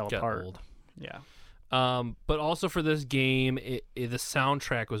and fell apart. Old. Yeah. But also for this game, the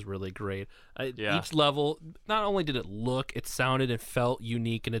soundtrack was really great. Each level, not only did it look, it sounded and felt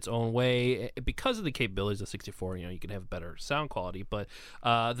unique in its own way. Because of the capabilities of 64, you can have better sound quality. But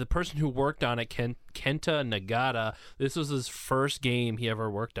the person who worked on it, Kenta Nagata, this was his first game he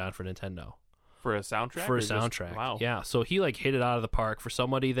ever worked on for Nintendo. For a soundtrack? For a soundtrack. Wow. Yeah. So he hit it out of the park for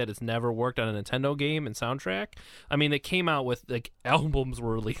somebody that has never worked on a Nintendo game and soundtrack. I mean, they came out with albums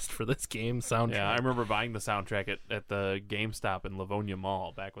were released for this game soundtrack. Yeah, I remember buying the soundtrack at the GameStop in Livonia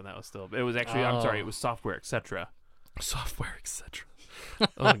Mall back when that was still. It was actually I'm sorry, it was Software Etc. Software Etc.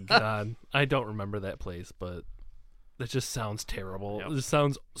 Oh god, I don't remember that place, but that just sounds terrible. Yep. It just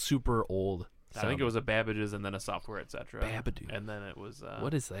sounds super old. I think it was a Babbage's and then a Software Etc. Babbage. And then it was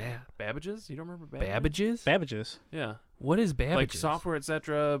what is that? Babbage's? You don't remember Babbage's? Babbage's? Babbage's. Yeah. What is Babbage's? Like Software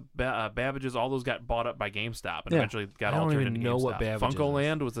Etc. Babbage's, all those got bought up by GameStop and eventually got I don't all turned even into know GameStop. what Babbage's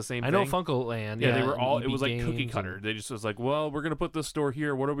Funkoland was the same thing. I know Funkoland. Yeah, they were all. EB It was like Games cookie cutter. They just was like, well, we're gonna put this store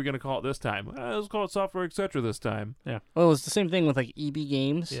here. What are we gonna call it this time? Let's call it Software Etc. this time. Yeah. Well, it was the same thing with like EB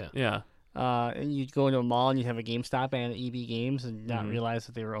Games. Yeah. Yeah. And you'd go into a mall and you'd have a GameStop and an EB Games and not realize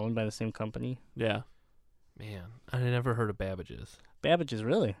that they were owned by the same company. Yeah. Man, I never heard of Babbage's. Babbage's,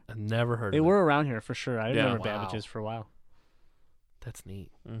 really? I never heard of They it. were around here for sure. I remember Wow. Babbage's for a while. That's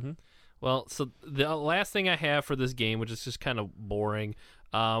neat. Mm-hmm. Well, so the last thing I have for this game, which is just kind of boring,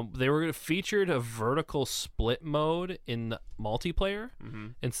 they were featured a vertical split mode in the multiplayer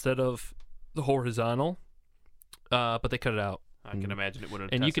instead of the horizontal, but they cut it out. I can imagine it would have.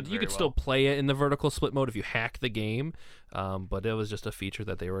 And you could still play it in the vertical split mode if you hack the game, but it was just a feature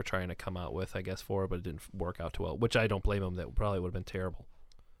that they were trying to come out with, I guess, but it didn't work out too well. Which I don't blame them. That probably would have been terrible.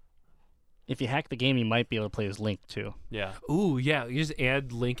 If you hack the game, you might be able to play as Link too. Yeah. Ooh, yeah. You just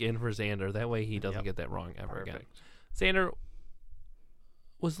add Link in for Xander. That way he doesn't get that wrong ever again. Xander,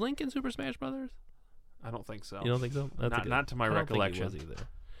 was Link in Super Smash Brothers? I don't think so. You don't think so? Not to my recollection. I don't think he was either.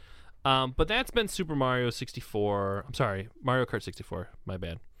 But that's been Super Mario 64. I'm sorry, Mario Kart 64. My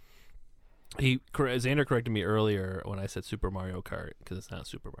bad. Xander corrected me earlier when I said Super Mario Kart because it's not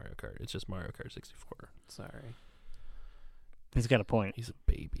Super Mario Kart. It's just Mario Kart 64. Sorry. He's got a point. He's a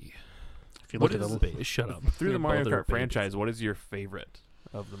baby. If you look at the baby, shut up. Through the Mario Both are Kart franchise, what is your favorite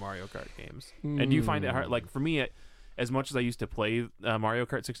of the Mario Kart games? And do you find it hard? Like for me, as much as I used to play Mario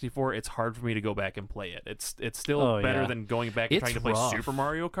Kart 64, it's hard for me to go back and play it. It's still better than going back and trying to play Super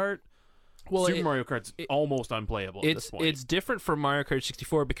Mario Kart. Well, Super Mario Kart's almost unplayable at this point. It's different from Mario Kart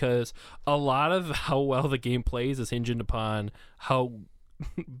 64 because a lot of how well the game plays is hinged upon how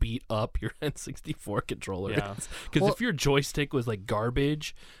beat up your N64 controller is. Because if your joystick was like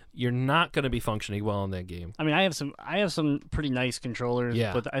garbage, you're not going to be functioning well in that game. I mean, I have some pretty nice controllers,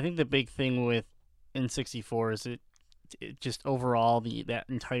 but I think the big thing with N64 is it just overall that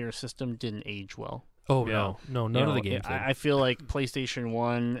entire system didn't age well. Oh, no, none of the games. I feel like PlayStation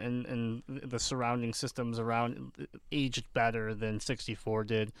 1 and the surrounding systems around aged better than 64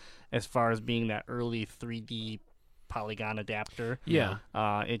 did as far as being that early 3D polygon adapter. Yeah.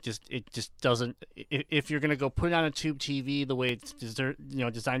 It just doesn't. If you're gonna go put it on a tube TV the way it's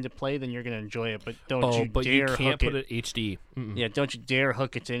designed to play, then you're gonna enjoy it. But you can't put it HD. Mm-mm. Yeah, don't you dare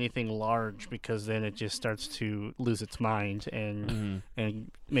hook it to anything large, because then it just starts to lose its mind and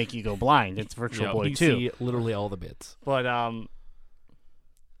make you go blind. It's Virtual Boy you 2. see literally all the bits. But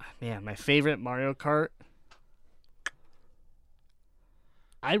man, my favorite Mario Kart.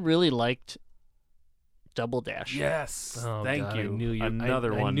 I really liked Double Dash. Yes. Thank God, you. I knew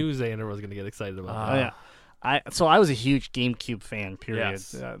Another one. I knew Xander was going to get excited about that. Oh yeah. I was a huge GameCube fan. Period.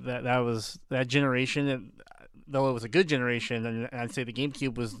 Yes. That was that generation. Though it was a good generation, and I'd say the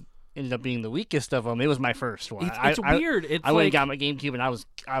GameCube ended up being the weakest of them. It was my first one. It's weird. I went and got my GameCube, and I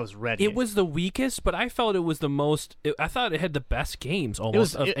was ready. It was the weakest, but I felt it was the most. I thought it had the best games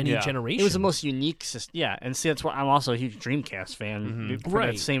almost of any generation. It was the most unique system. Yeah, and see, that's why I'm also a huge Dreamcast fan for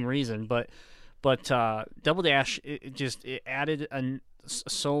that same reason. But Double Dash, it added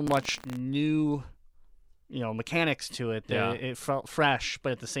so much new, mechanics to it that it felt fresh,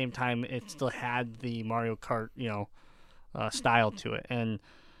 but at the same time, it still had the Mario Kart, style to it. And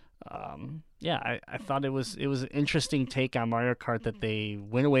I thought it was an interesting take on Mario Kart that they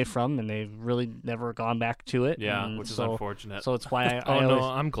went away from, and they've really never gone back to it. Yeah, which is unfortunate. So it's why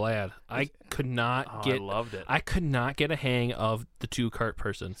I'm glad. I could not get. I loved it. I could not get a hang of the 2-cart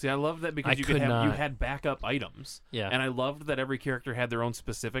person. See, I loved that because you had backup items. Yeah, and I loved that every character had their own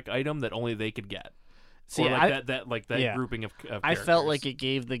specific item that only they could get. See, that grouping of characters. I felt like it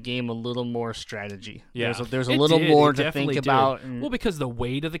gave the game a little more strategy. Yeah. There's a little more to think about. Well, because the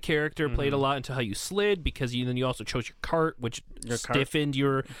weight of the character played a lot into how you slid, because then you also chose your cart, which stiffened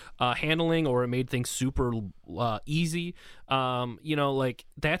your handling, or it made things super easy.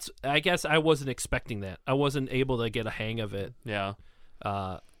 That's, I guess I wasn't expecting that. I wasn't able to get a hang of it. Yeah.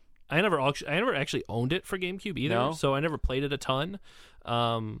 I never actually owned it for GameCube either, so I never played it a ton.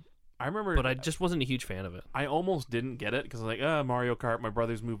 I remember, but I just wasn't a huge fan of it. I almost didn't get it because I was like, Mario Kart, my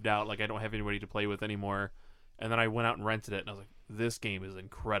brother's moved out, like I don't have anybody to play with anymore. And then I went out and rented it, and I was like, this game is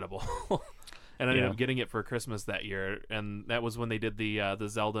incredible. And I ended up getting it for Christmas that year, and that was when they did the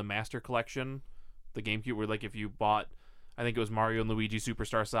Zelda Master Collection, the GameCube, where like if you bought, I think it was Mario and Luigi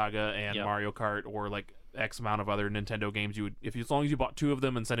Superstar Saga and Mario Kart, or like X amount of other Nintendo games, you would, as long as you bought 2 of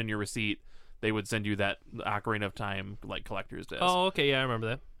them and sent in your receipt, they would send you that Ocarina of Time like collector's disc. Oh, okay, yeah, I remember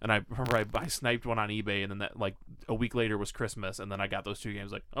that. And I remember I sniped one on eBay, and then that like a week later was Christmas, and then I got those 2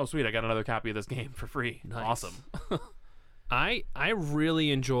 games. Like, oh sweet, I got another copy of this game for free. Nice. Awesome. I really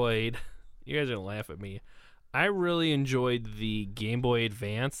enjoyed. You guys are gonna laugh at me. I really enjoyed the Game Boy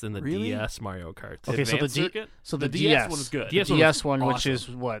Advance and the DS Mario Kart. Okay, so the DS one is good. The DS one, awesome. Which is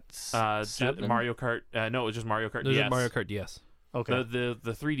what? Mario Kart. No, it was just Mario Kart DS. Mario Kart DS. Okay. The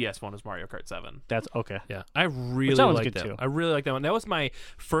 3DS one is Mario Kart 7. That's okay. Yeah, I really like that. I really like that one. That was my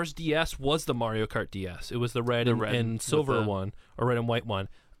first DS. Was the Mario Kart DS? It was the red and silver one, or red and white one.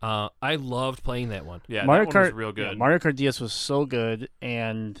 I loved playing that one. Yeah, Mario that Kart one was real good. Yeah, Mario Kart DS was so good,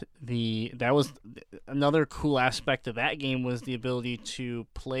 and that was another cool aspect of that game was the ability to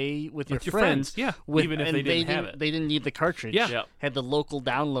play with your friends. Yeah, even if they didn't have it. They didn't need the cartridge. Yeah, had the local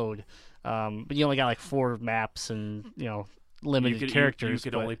download, but you only got like 4 maps and limited characters.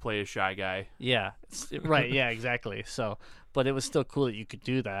 You could only play a shy guy. Yeah, right. Yeah, exactly. So, but it was still cool that you could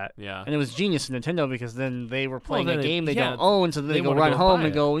do that. Yeah, and it was genius in Nintendo because then they were playing a game they don't own, so they go run home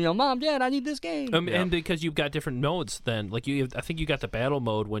and go, Mom, Dad, I need this game. And because you've got different modes, then like I think you got the battle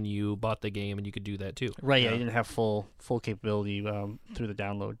mode when you bought the game, and you could do that too. Right. Yeah, you didn't have full capability through the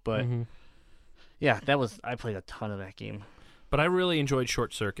download, but yeah, I played a ton of that game. But I really enjoyed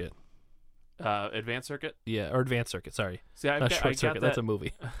Short Circuit. Advanced Circuit? Yeah, or Advanced Circuit, sorry. See, Short Circuit, that's a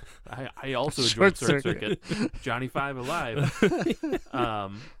movie. I also enjoyed Short Circuit. Johnny 5 Alive.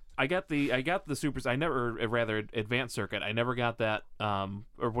 I got the Super, Advanced Circuit. I never got that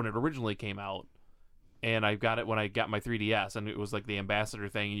or when it originally came out. And I got it when I got my 3DS, and it was like the Ambassador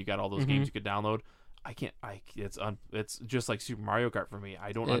thing, and you got all those games you could download. It's just like Super Mario Kart for me.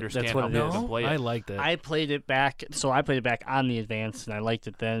 I don't understand how people can play it. I liked it. I played it back on the Advance, and I liked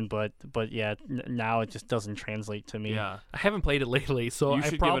it then. But yeah, now it just doesn't translate to me. Yeah, I haven't played it lately, so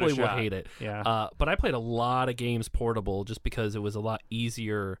I probably would hate it. Yeah. But I played a lot of games portable just because it was a lot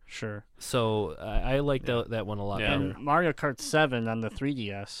easier. Sure. So I liked that one a lot better. And Mario Kart 7 on the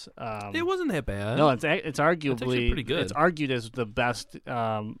 3DS. It wasn't that bad. No, it's arguably pretty good. It's argued as the best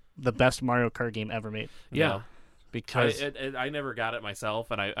Mario Kart game ever made. Yeah. Because I never got it myself,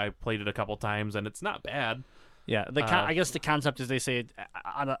 and I played it a couple times, and it's not bad. Yeah, I guess the concept is they say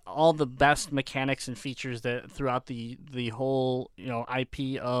all the best mechanics and features that throughout the whole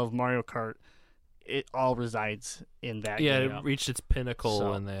IP of Mario Kart, it all resides in that game. It reached its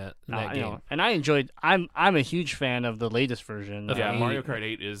pinnacle in that game. And I enjoyed. I'm a huge fan of the latest version. Mario Kart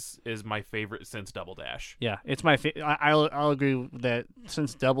 8 is my favorite since Double Dash. Yeah, it's my I'll agree that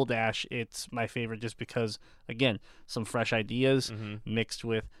since Double Dash, it's my favorite just because, again, some fresh ideas mixed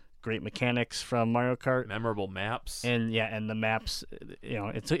with great mechanics from Mario Kart, memorable maps, and the maps.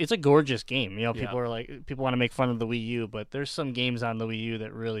 It's a gorgeous game. People want to make fun of the Wii U, but there's some games on the Wii U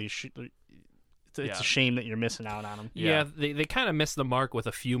that really it's a shame that you're missing out on them. Yeah, they kind of missed the mark with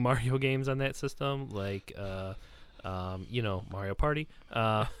a few Mario games on that system, like Mario Party.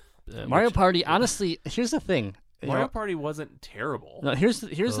 Mario Party, honestly, here's the thing. Mario Party wasn't terrible. No, here's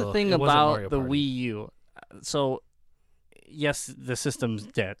the thing about the Wii U. So, yes, the system's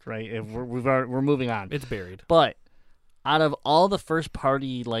dead, right? We're moving on. It's buried. But out of all the first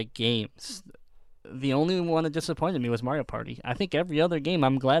party games, the only one that disappointed me was Mario Party. I think every other game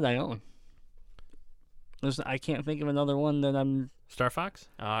I'm glad I own. I can't think of another one that I'm. Star Fox?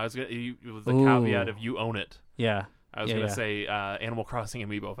 I was with the caveat of you own it. Yeah. I was going to say Animal Crossing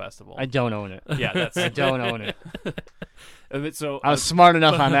Amiibo Festival. I don't own it. Yeah, I don't own it. So I was smart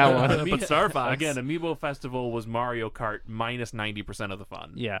enough on that one. But Star Fox again, Amiibo Festival was Mario Kart minus 90% of the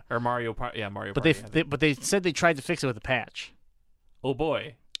fun. Yeah. Or Mario Party. But they said they tried to fix it with a patch. Oh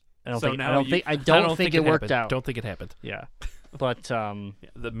boy. I don't think it worked out. Don't think it happened. Yeah. But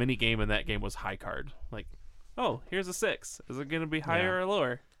the mini game in that game was high card. Like, oh, here's a 6. Is it going to be higher or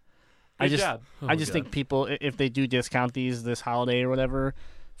lower? Good job. I just think people, if they do discount this holiday or whatever,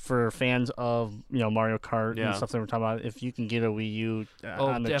 for fans of Mario Kart and stuff that we're talking about, if you can get a Wii U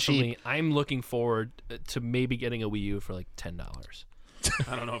on the definitely. cheap, I'm looking forward to maybe getting a Wii U for like $10.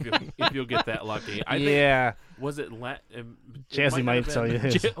 I don't know if you'll get that lucky. I think, was it? Jazzy might tell you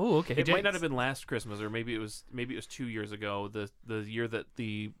his. Oh, okay. It might not have been last Christmas, or maybe it was 2 years ago. The year that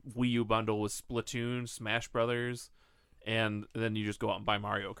the Wii U bundle was Splatoon, Smash Brothers, and then you just go out and buy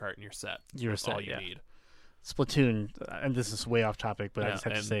Mario Kart and you're set. That's all you need. Splatoon, and this is way off topic, but I just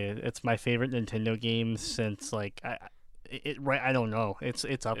have to say it's my favorite Nintendo game since I don't know.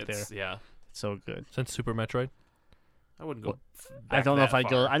 It's up there. Yeah, it's so good. Since Super Metroid. I wouldn't go. I don't know if I'd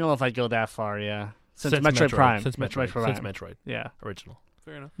go. I don't know if I'd go that far. Yeah, since Metroid Metroid. Prime. Since Metroid. Prime. Since Metroid. Yeah, original.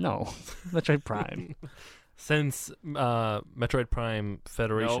 Fair enough. No, Metroid Prime. Since Metroid Prime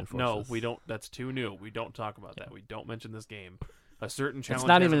Federation Forces. No, we don't. That's too new. We don't talk about that. We don't mention this game. A certain challenge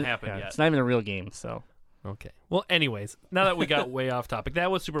hasn't happened yet. It's not even a real game. So. Okay. Well, anyways, now that we got way off topic,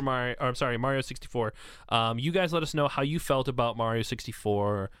 that was Mario 64. You guys let us know how you felt about Mario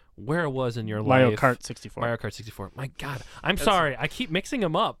 64, where it was in your Mario life. Kart 64. Mario Kart 64. My God, sorry. I keep mixing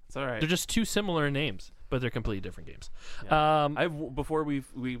them up. It's all right. They're just two similar names, but they're completely different games. Yeah. Before we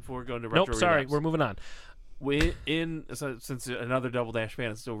go into Retro Relapse, we're moving on. Since another Double Dash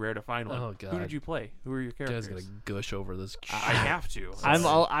fan, it's still rare to find one. Oh God. Who did you play? Who are your characters? You guys gonna gush over this. I have to.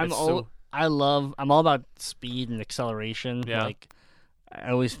 I'm all about speed and acceleration. Yeah. I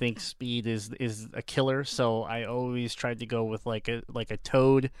always think speed is a killer, so I always tried to go with like a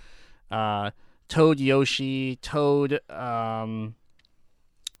Toad, Toad Yoshi, Toad.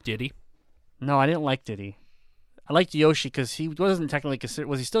 Diddy. No, I didn't like Diddy. I liked Yoshi because he wasn't technically considered.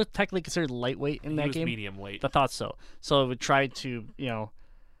 Was he still technically considered lightweight in that game? Medium weight. I thought so. So I would try to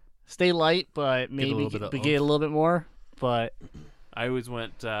stay light, but maybe get a little bit more. But I always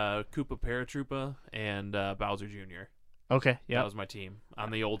went Koopa Paratroopa and Bowser Jr. Okay, yeah, that was my team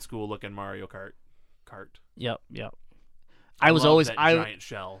on the old school looking Mario Kart. Yep. I was always giant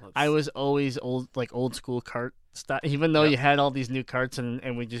shell. I was always old school kart stuff. Even though you had all these new karts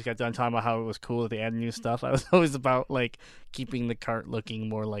and we just got done talking about how it was cool that they added new stuff, I was always about keeping the kart looking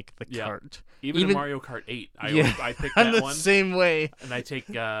more like the kart. Even in Mario Kart 8, I picked that the one same way. And I take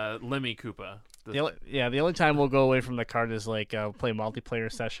Lemmy Koopa. The only time we'll go away from the kart is play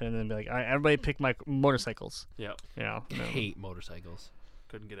multiplayer session and be like, all right, everybody pick my motorcycles. Yep. I hate motorcycles.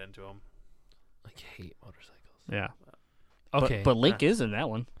 Couldn't get into them. I hate motorcycles. Yeah. Okay. But Link is in that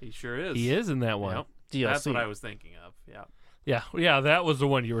one. He sure is. He is in that one. Yep. DLC. That's what I was thinking of. Yeah, that was the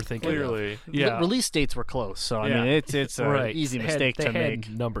one you were thinking Clearly. of. Yeah. Release dates were close, so I mean it's a right. easy mistake they to had make.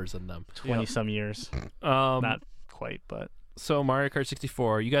 Numbers in them. 20-some years. Not quite, but... So Mario Kart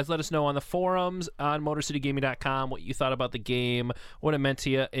 64, you guys let us know on the forums on MotorCityGaming.com what you thought about the game, what it meant to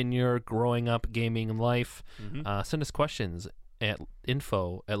you in your growing up gaming life. Mm-hmm. Send us questions at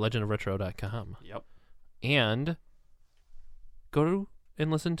info@legendofretro.com. Yep. And go and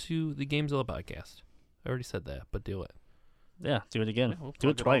listen to the GameZilla podcast. I already said that, but do it. Yeah, do it again. We'll do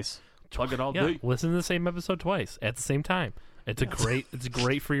it twice. Plug it all yeah, day. listen to the same episode twice at the same time. It's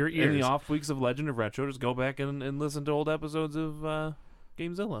great for your ears. In the off weeks of Legend of Retro, just go back and listen to old episodes of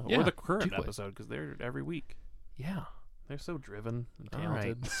GameZilla Yeah, or the current 2 Quid. episode because they're every week. Yeah. They're so driven and All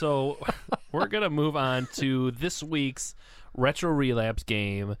talented. right. So we're going to move on to this week's Retro Relapse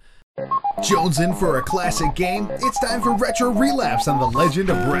game. Jones in for a classic game? It's time for Retro Relapse on the Legend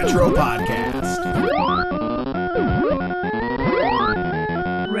of Retro podcast.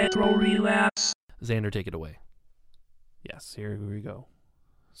 Retro Relapse. Xander, take it away. Yes, here we go.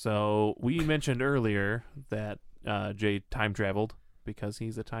 So we mentioned earlier that Jay time traveled because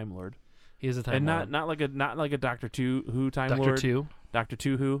he's a Time Lord. He is a Time And Lord. not like a Doctor Who Time Doctor Lord. 2.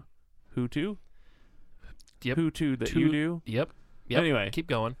 Doctor Who? Who 2? Yep. Who 2 that Two- you do? Yep. Anyway. Keep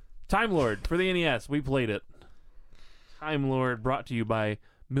going. Time Lord for the NES. We played it. Time Lord brought to you by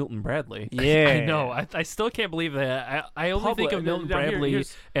Milton Bradley. Yeah, I know. I still can't believe that. I only think of Milton Bradley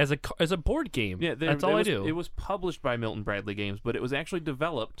as a board game. Yeah, that's all I do. It was published by Milton Bradley Games, but it was actually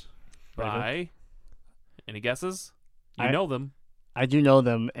developed by. Any guesses? You know them. I do know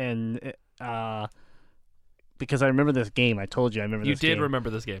them, and because I remember this game. I told you I remember. You this did game. remember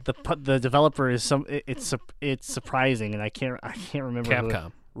this game. The developer is it's surprising, and I can't remember.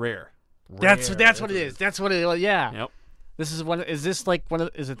 Capcom. Rare. That's what it is. That's what it is. Yeah. Yep. This is one. Is this like one of?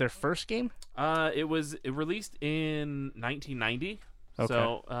 Is it their first game? It was released in 1990. Okay.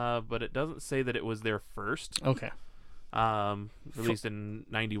 So, but it doesn't say that it was their first. Okay. Released in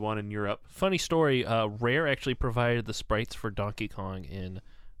 91 in Europe. Funny story. Rare actually provided the sprites for Donkey Kong in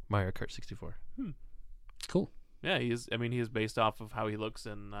Mario Kart 64. Cool. Yeah, he is based off of how he looks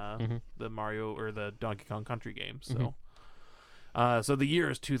in the Mario or the Donkey Kong Country game. So, so the year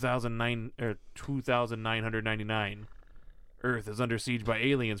is 2999. Earth is under siege by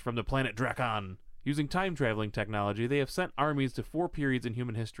aliens from the planet Drakon. Using time-traveling technology, they have sent armies to 4 periods in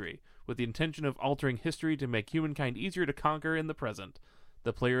human history, with the intention of altering history to make humankind easier to conquer in the present.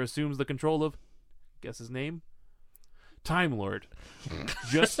 The player assumes the control of... guess his name? Time Lord.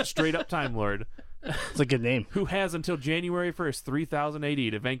 Just straight-up Time Lord. It's a good name. Who has until January 1st, 3000 AD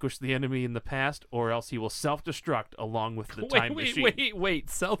to vanquish the enemy in the past, or else he will self-destruct along with the time machine. Wait.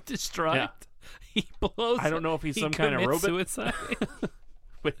 Self-destruct? Yeah. He blows... I don't know if he's some kind of robot. Suicide?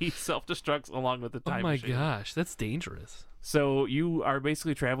 But he self-destructs along with the time machine. Oh my gosh, that's dangerous. So you are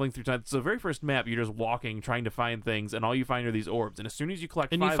basically traveling through time. So the very first map, you're just walking, trying to find things, and all you find are these orbs. And as soon as you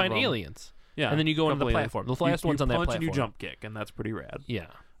collect And 5 you find of them, aliens. yeah, And then you go into the couple aliens. platform. The last one's on that You punch platform. and you jump kick, and that's pretty rad. Yeah.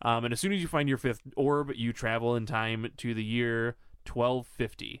 And as soon as you find your 5th orb, you travel in time to the year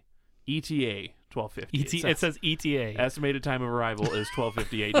 1250. ETA 1250. It says ETA. Estimated time of arrival is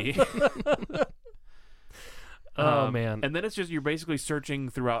 1250 AD. Oh, man. And then it's just you're basically searching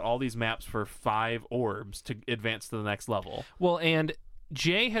throughout all these maps for 5 orbs to advance to the next level. Well, and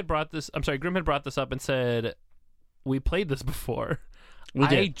Grim had brought this up and said, we played this before.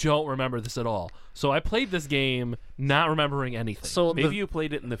 I don't remember this at all. So I played this game not remembering anything. So Maybe you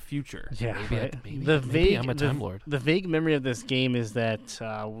played it in the future. Yeah, right? Maybe I'm a Time Lord. The vague memory of this game is that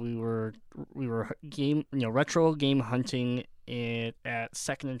we were retro game hunting at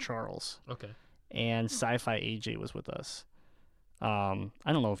Second and Charles. Okay. And Sci-Fi AJ was with us. I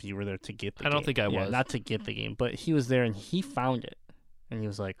don't know if you were there to get the game. I don't think I Yeah, was. not to get the game, but he was there and he found it. And he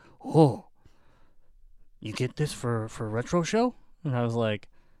was like, "Oh, you get this for a retro show?" And I was like,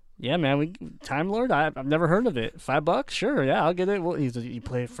 "Yeah, man, Time Lord. I've never heard of it. $5, sure, yeah, I'll get it." Well, you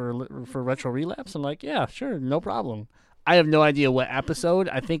play it for Retro Relapse? I'm like, "Yeah, sure, no problem." I have no idea what episode.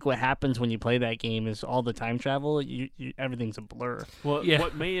 I think what happens when you play that game is all the time travel. Everything's a blur. Well,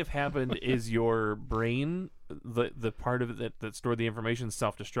 what may have happened is your brain, the part of it that stored the information,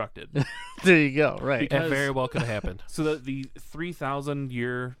 self-destructed. There you go. Right. That very well could have happened. So the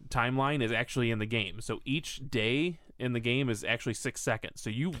 3,000-year timeline is actually in the game. So each day in the game is actually 6 seconds. So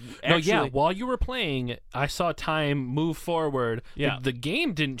you actually... while you were playing, I saw time move forward. Yeah. The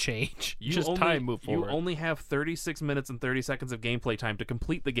game didn't change. Time moved forward. You only have 36 minutes and 30 seconds of gameplay time to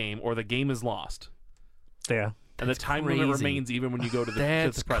complete the game, or the game is lost. Yeah. And the time limit remains even when you go to the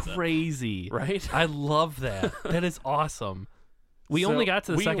That's present. crazy. Right? I love that. That is awesome. We only got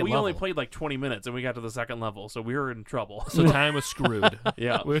to the second level. We only played like 20 minutes, and we got to the second level, so we were in trouble. So time was screwed.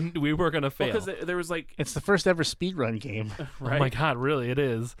 Yeah. We were going to fail. Because there was like... It's the first ever speedrun game. Right? Oh my god, really, it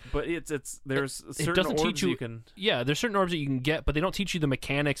is. But there's certain doesn't orbs teach you, you can... Yeah, there's certain orbs that you can get, but they don't teach you the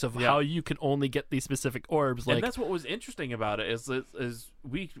mechanics of how you can only get these specific orbs. And that's what was interesting about it, is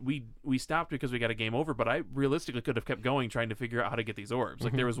we stopped because we got a game over, but I realistically could have kept going trying to figure out how to get these orbs.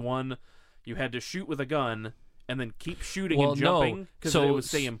 Like there was one you had to shoot with a gun and then keep shooting and jumping because it would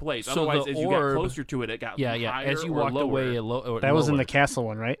stay in place. So otherwise, as you got closer to it, it got higher as you or walked lower. away, that was in the castle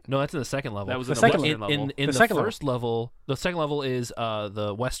one, right? No, that's in the second level. That was the in second the Western level. In the second first level, the second level is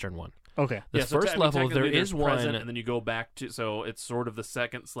the Western one. Okay. This first level, there is one, and then you go back to, so it's sort of the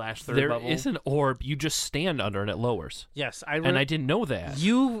second/third there level. There is an orb. You just stand under and it lowers. Yes, and I didn't know that.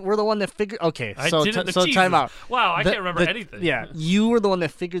 You were the one that figured. Okay, so so time out. Wow, I can't remember anything. Yeah, you were the one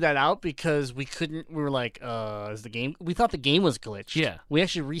that figured that out because we couldn't. We were like, is the game? We thought the game was glitched. Yeah, we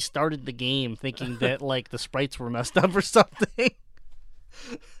actually restarted the game thinking that like the sprites were messed up or something.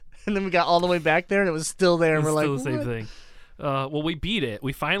 And then we got all the way back there and it was still there. And we're like, the same thing. Well, we beat it.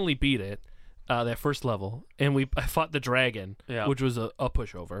 We finally beat it. That first level, and I fought the dragon, which was a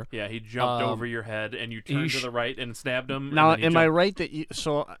pushover. Yeah, he jumped over your head, and you turned to the right and stabbed him. Now, am I right that you?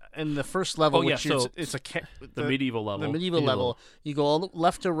 So in the first level, it's the medieval level. The medieval level, you go all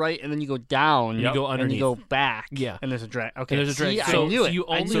left to right, and then you go down. You go underneath. And you go back. Yeah, and there's a dragon. Okay, and there's a dragon. I knew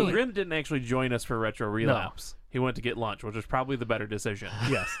it. So Grim didn't actually join us for Retro Relapse. No. He went to get lunch, which was probably the better decision.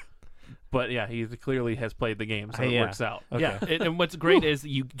 Yes. But yeah, he clearly has played the game, so it works out. Okay. Yeah, and what's great is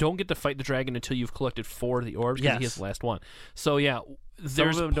you don't get to fight the dragon until you've collected 4 of the orbs because he has the last one. So yeah,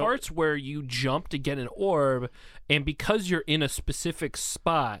 there's parts where you jump to get an orb, and because you're in a specific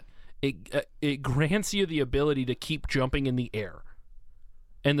spot, it grants you the ability to keep jumping in the air.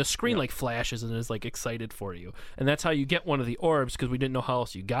 And the screen like flashes and is like excited for you, and that's how you get one of the orbs because we didn't know how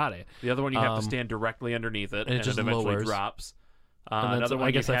else you got it. The other one you have to stand directly underneath it, and it just eventually lowers. Drops. Another one,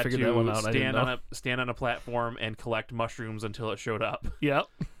 I guess I figured that one out. Stand on a platform and collect mushrooms until it showed up. Yep.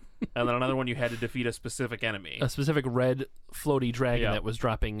 And then another one, you had to defeat a specific enemy, a specific red floaty dragon that was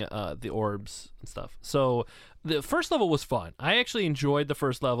dropping the orbs and stuff. So the first level was fun. I actually enjoyed the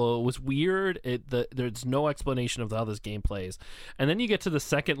first level. It was weird. There's no explanation of how this game plays. And then you get to the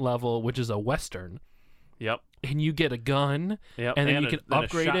second level, which is a Western. Yep. And you get a gun. Yep. And then you can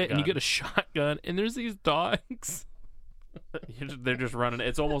upgrade it, and you get a shotgun. And there's these dogs. They're just running.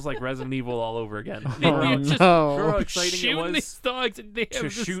 It's almost like Resident Evil all over again. Just how exciting it was these dogs and they to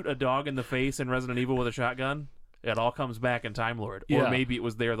shoot a dog in the face in Resident Evil with a shotgun. It all comes back in Time Lord, or maybe it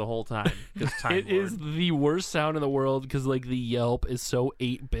was there the whole time. It is the worst sound in the world because like the yelp is so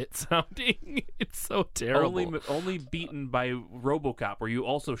 8-bit sounding. It's so terrible. Only beaten by RoboCop, where you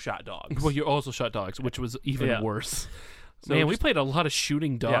also shot dogs. Well, you also shot dogs, which was even worse. So man, we played a lot of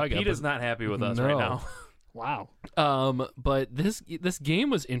shooting dog. Yeah, Pete is not happy with us right now. Wow. But this game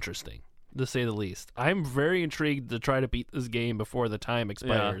was interesting, to say the least. I'm very intrigued to try to beat this game before the time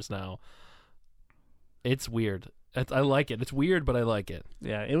expires now. It's weird. I like it. It's weird, but I like it.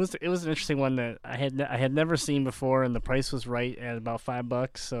 Yeah, it was an interesting one that I had never seen before, and the price was right at about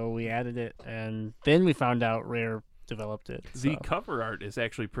 $5, so we added it, and then we found out Rare developed it. So. The cover art is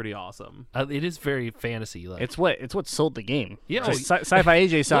actually pretty awesome. It is very fantasy like. It's what sold the game. Yeah, Sci-Fi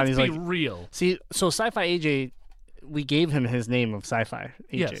AJ saw it. He's like, real. See, so Sci-Fi AJ, we gave him his name of Sci-Fi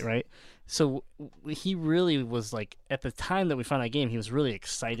AJ, right? So he really was like, at the time that we found that game, he was really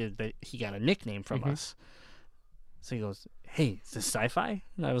excited that he got a nickname from us. So he goes, "Hey, is this sci-fi?"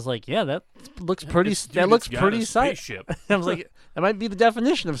 And I was like, "Yeah, that looks pretty. That looks pretty sci-fi." I was like, "That might be the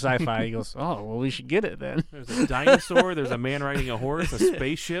definition of sci-fi." He goes, "Oh, well, we should get it then." There's a dinosaur. There's a man riding a horse. A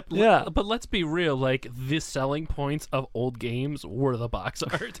spaceship. Yeah, but let's be real. Like the selling points of old games were the box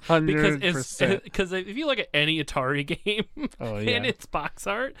art. 100%. Because if you look at any Atari game, and its box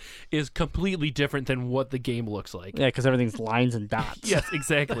art is completely different than what the game looks like. Yeah, because everything's lines and dots. Yes,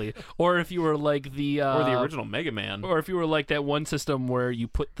 exactly. Or if you were like or the original Mega Man. Or if you were like that one system where you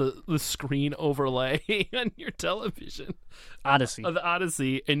put the screen overlay on your television. Odyssey. The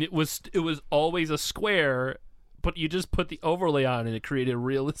Odyssey, and it was always a square, but you just put the overlay on and it created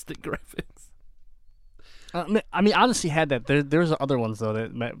realistic graphics. I mean, Odyssey had that. There's other ones, though,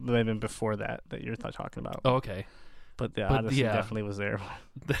 that might have been before that you're talking about. Oh, okay. But Odyssey definitely was there.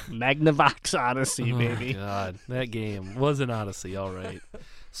 Magnavox Odyssey, baby. Oh, God. That game was an Odyssey, all right.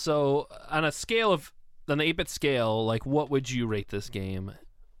 So, on a scale of... On the 8-bit scale, like, what would you rate this game,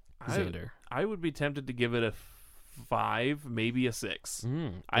 Xander? I would be tempted to give it a 5, maybe a 6.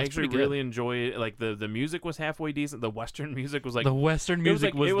 I actually really enjoy it. Like, the music was halfway decent. The Western music was like... The Western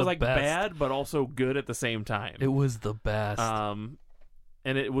music was the like best. Bad, but also good at the same time. It was the best. And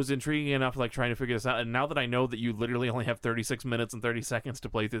it was intriguing enough, like, trying to figure this out. And now that I know that you literally only have 36 minutes and 30 seconds to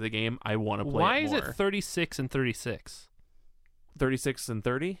play through the game, I want to play it more. Why is it 36 and 36? 36 and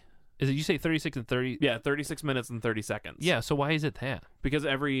 30? Is it you say 36 and 30? Yeah, 36 minutes and 30 seconds. Yeah, so why is it that? Because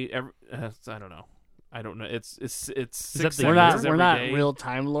every I don't know. It's 6 we're not day. real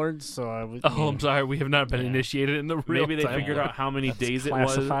Time Lords, so I would. Oh, I'm sorry, we have not been initiated in the real. Maybe they figured out how many days it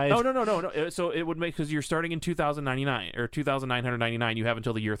was. No. So it would make, because you're starting in 2099 or 2999. You have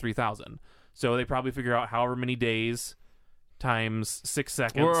until the year 3000. So they probably figure out however many days times 6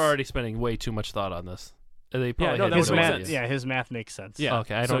 seconds. We're already spending way too much thought on this. They probably no, had that His would make math, sense. yeah, his math makes sense. Yeah.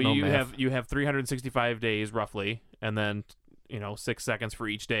 Okay, I don't know you math. have 365 days roughly, and then 6 seconds for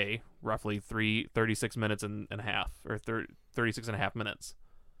each day, roughly 36 minutes and a half, or 36 and a half minutes.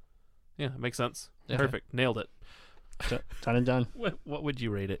 Yeah, it makes sense. Okay. Perfect. Nailed it. Done and done. What would you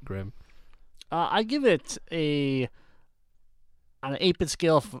rate it, Grim? I give it on an 8-bit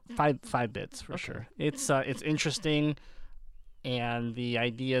scale of 5 bits for Okay. sure. It's interesting, and the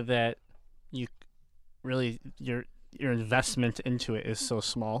idea that you really your investment into it is so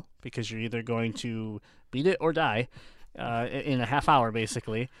small because you're either going to beat it or die in a half hour,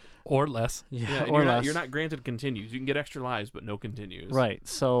 basically, Or less. Yeah, and or you're less. you're not granted continues. You can get extra lives, but no continues. Right.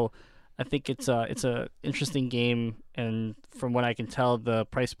 So I think it's a interesting game, and from what I can tell, the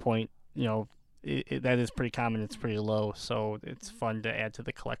price point, that is pretty common. It's pretty low, so it's fun to add to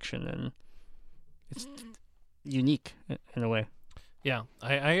the collection, and it's unique in a way. Yeah,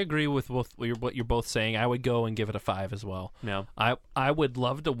 I agree with what you're both saying. I would go and give it a 5 as well. No. I would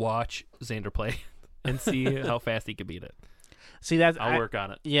love to watch Xander play and see how fast he could beat it. See that I'll work on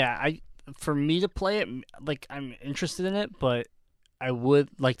it. Yeah, for me to play it, like I'm interested in it, but I would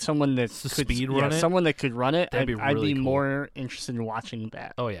like someone that So could speed run it? someone that could run it. That'd be I'd really be cool. more interested in watching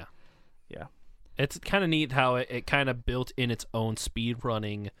that. Oh, yeah. Yeah. It's kind of neat how it kind of built in its own speed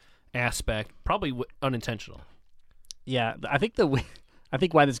running aspect, probably unintentional. Yeah, I think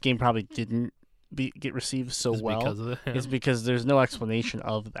why this game probably didn't get received so Is well because of it. is because there's no explanation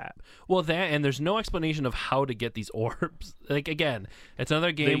of that. Well, that and there's no explanation of how to get these orbs. Like, again, it's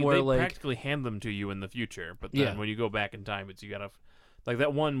another game where they like practically hand them to you in the future, but then Yeah. when you go back in time, you gotta like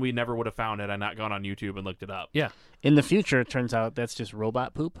that one we never would have found had I not gone on YouTube and looked it up. yeah. In the future, it turns out that's just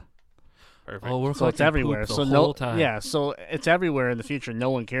robot poop. Perfect. Oh, we're So it's collecting everywhere. poop the So whole time. yeah, so it's everywhere in the future.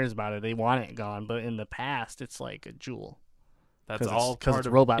 No one cares about it. They want it gone, but in the past, it's like a jewel. That's all because part it's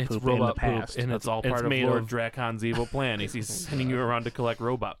of robot It's poop robot in the poop, past. and that's it's all part of made Lord Dracon's evil plan. He's sending you around to collect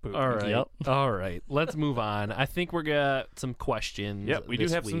robot poop. All right. Yep. All right. Let's move on. I think we're got some questions. Yep, we do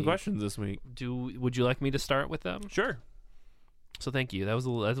this have some week. questions this week. Would you like me to start with them? Sure. So thank you. That was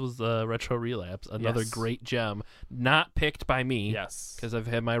Retro Relapse, another Yes. great gem, not picked by me. Yes. because I've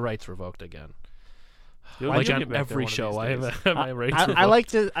had my rights revoked again. You'll Like get on back there every one of show, these I days. have my rights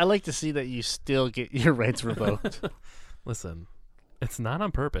revoked. I like to see that you still get your rights revoked. Listen, it's not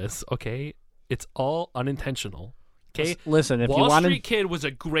on purpose. Okay, it's all unintentional. Okay, Listen, if Wall you wanted, Street Kid was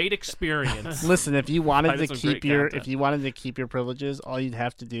a great experience. listen, if you wanted Provided to some keep great your, content. if you wanted to keep your privileges, all you'd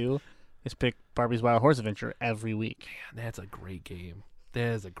have to do is pick Barbie's Wild Horse Adventure every week. Man, that's a great game.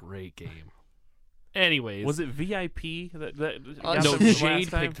 That is a great game. Anyways, Was it VIP? That no, got them last Jade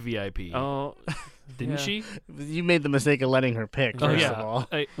time? picked VIP. Oh, Didn't yeah. she? You made the mistake of letting her pick. Oh First yeah. of all,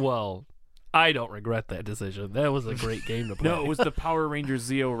 Well, I don't regret that decision. That was a great game to play. No, it was the Power Rangers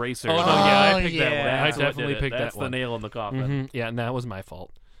Zeo Racer. Oh, no, yeah, I Oh, picked that one. yeah. I That's what definitely did it. picked That's that one. the nail in the coffin. Yeah, and that was my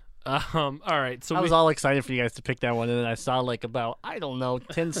fault. All right, so I was all excited for you guys to pick that one, and then I saw like about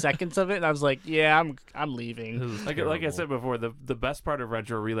 10 seconds of it, and I was like, yeah, I'm leaving. Like I said before, the best part of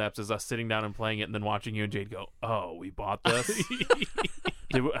Retro Relapse is us sitting down and playing it, and then watching you and Jade go, "Oh, we bought this.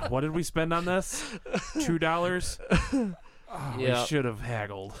 What did we spend on this? $2. Oh, we Yep. should have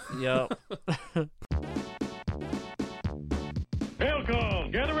haggled." Yep. Mail call!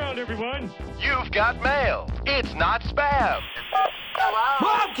 Gather around, everyone! You've got mail. It's not spam.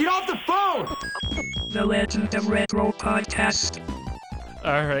 Mom, get off the phone! The Legend of Retro Podcast.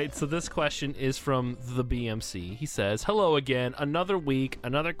 All right, so this question is from the BMC. He says, "Hello again. Another week,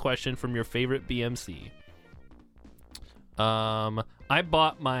 another question from your favorite BMC. I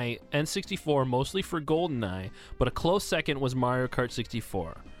bought my N64 mostly for GoldenEye, but a close second was Mario Kart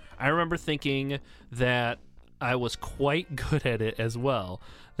 64. I remember thinking that I was quite good at it as well.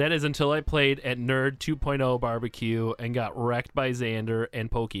 That is until I played at Nerd 2.0 Barbecue and got wrecked by Xander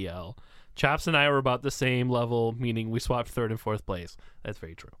and Pokiel. Chops and I were about the same level, meaning we swapped third and fourth place." That's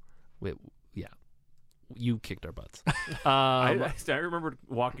very true. Yeah. You kicked our butts. I remember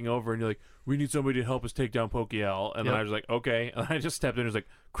walking over and you're like, "We need somebody to help us take down Pokiel," and then Yep. I was like, "Okay," and I just stepped in and was like,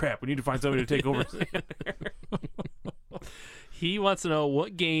 "Crap, we need to find somebody to take over." He wants to know,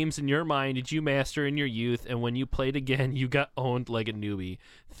 what games in your mind did you master in your youth, and when you played again, you got owned like a newbie?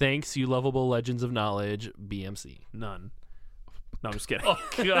 Thanks, you lovable legends of knowledge, BMC. None. No, I'm just kidding. Oh,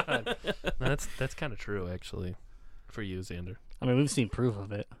 God. That's kind of true, actually, for you, Xander. I mean, we've seen proof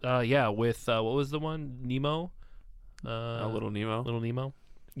of it. Yeah, with, what was the one? Nemo? Little Nemo. Little Nemo.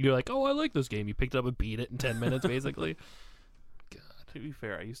 You're like, "Oh, I like this game." You picked it up and beat it in 10 minutes, basically. To be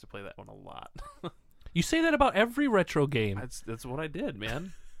fair, I used to play that one a lot. You say that about every retro game. That's what I did,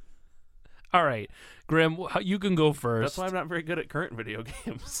 man. All right, Grim, you can go first. That's why I'm not very good at current video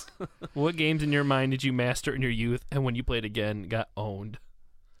games. What games in your mind did you master in your youth, and when you played again, got owned?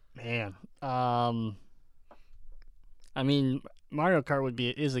 Man, I mean, Mario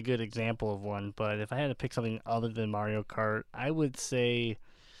Kart is a good example of one, but if I had to pick something other than Mario Kart, I would say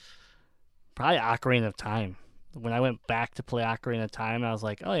probably Ocarina of Time. When I went back to play Ocarina of Time, I was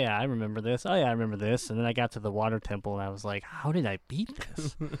like, oh yeah, I remember this. Oh yeah, I remember this. And then I got to the water temple, and I was like, how did I beat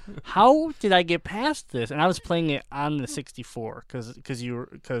this? How did I get past this? And I was playing it on the 64 because you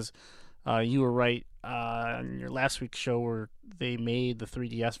were right on your last week's show where they made the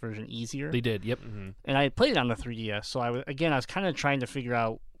 3DS version easier. They did, yep. Mm-hmm. And I played it on the 3DS, so I was kind of trying to figure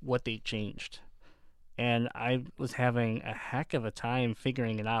out what they changed. And I was having a heck of a time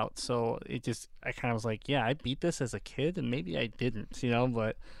figuring it out. So I kind of was like, yeah, I beat this as a kid, and maybe I didn't,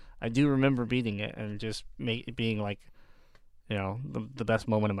 but I do remember beating it and just it being like, the best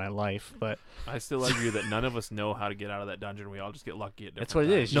moment of my life. But I still argue that none of us know how to get out of that dungeon. We all just get lucky at different That's what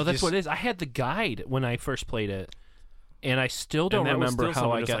it is. No, that's what it is. I had the guide when I first played it, and I still don't remember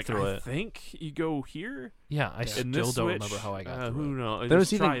how I got through it. I think you go here. Yeah, I still don't remember how I got through it. Who knows?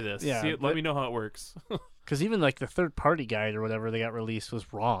 Just try this. Yeah, let me know how it works. Because even like the third-party guide or whatever they got released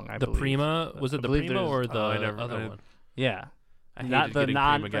was wrong. I believe. Prima was it the Prima or the other one? Yeah, I not the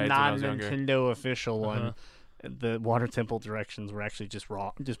non-Nintendo Nintendo official one. The water temple directions were actually just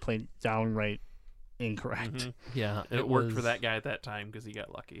wrong, just plain downright incorrect. Mm-hmm. Yeah, it worked for that guy at that time because he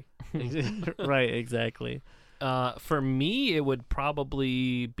got lucky. Right, exactly. For me, it would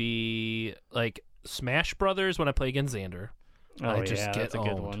probably be like Smash Brothers when I play against Xander. I just get that's a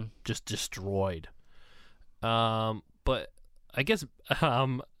good one. Just destroyed. But I guess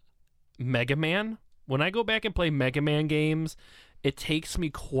Mega Man. When I go back and play Mega Man games, it takes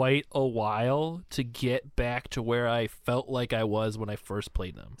me quite a while to get back to where I felt like I was when I first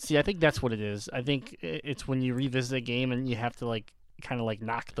played them. See, I think that's what it is. I think it's when you revisit a game and you have to kind of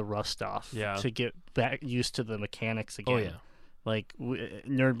knock the rust off to get back used to the mechanics again. Oh yeah. Like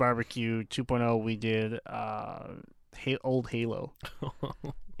Nerd Barbecue 2.0, we did old Halo,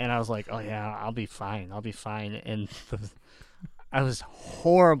 and I was like, oh yeah, I'll be fine. And I was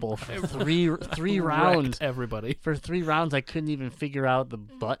horrible for three rounds. Everybody for 3 rounds, I couldn't even figure out the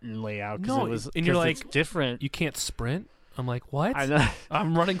button layout because and you're like, it's different. You can't sprint. I'm like, what? I know.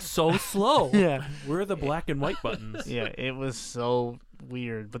 I'm running so slow. Yeah, where are the black and white buttons? Yeah, it was so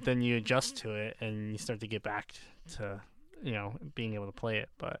weird. But then you adjust to it and you start to get back to being able to play it.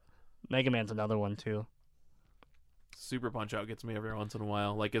 But Mega Man's another one too. Super Punch-Out gets me every once in a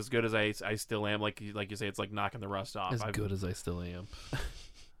while. Like, as good as I still am, like you say, it's like knocking the rust off. Good as I still am.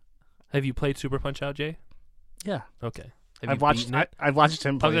 Have you played Super Punch-Out, Jay? Yeah. Okay. I've watched him play. I was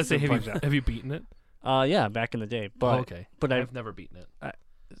Super gonna Punch-Out. say, have you beaten it? Yeah, back in the day. But okay. But I've never beaten it.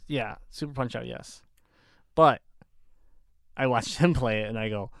 Yeah, Super Punch-Out, yes. But I watched him play it, and I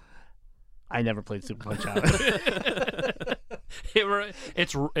go, I never played Super Punch-Out.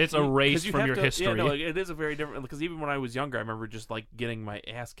 It's erased from your history. Yeah, no, it is a very different, because even when I was younger, I remember just getting my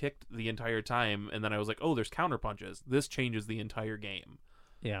ass kicked the entire time, and then I was like, oh, there's counter punches. This changes the entire game.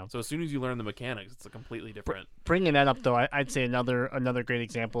 Yeah. So as soon as you learn the mechanics, it's a completely different. Bringing that up, though, I'd say another great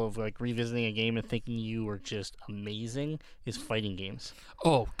example of revisiting a game and thinking you were just amazing is fighting games.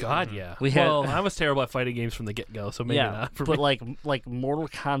 Oh God, yeah. I was terrible at fighting games from the get go, so maybe not. For me. like Mortal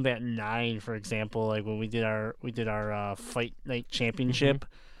Kombat 9, for example, like when we did our Fight Night Championship,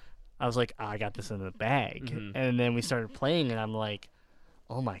 I was like, I got this in the bag, and then we started playing, and I'm like,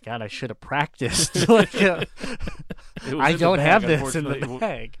 oh my God, I should have practiced. I don't have this in the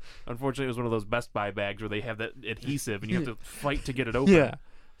bag. Unfortunately, it was one of those Best Buy bags where they have that adhesive and you have to fight to get it open. Yeah.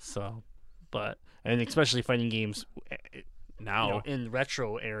 So, and especially fighting games now in the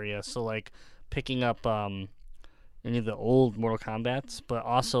retro area. So picking up any of the old Mortal Kombats, but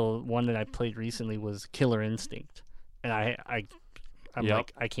also one that I played recently was Killer Instinct, and I'm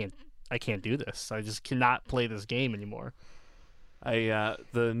like, I can't do this. I just cannot play this game anymore.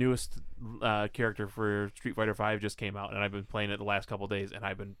 The newest character for Street Fighter V just came out, and I've been playing it the last couple of days, and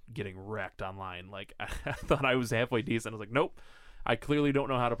I've been getting wrecked online. Like, I thought I was halfway decent. I was like, nope, I clearly don't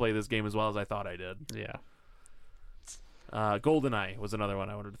know how to play this game as well as I thought I did. Yeah. GoldenEye was another one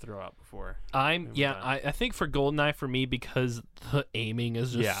I wanted to throw out before. I think for GoldenEye for me, because the aiming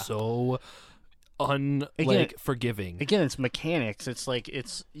is just so forgiving. Again, it's mechanics.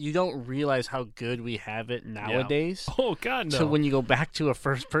 It's you don't realize how good we have it nowadays. Oh God, no. So when you go back to a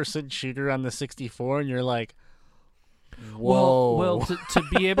first-person shooter on the 64, and you're like, Whoa. Well, to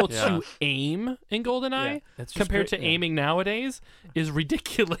be able Yeah. to aim in GoldenEye It's just compared great, to aiming nowadays is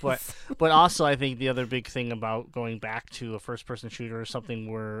ridiculous. But also, I think the other big thing about going back to a first-person shooter or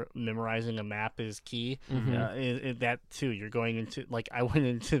something where memorizing a map is key. That too, you're going into I went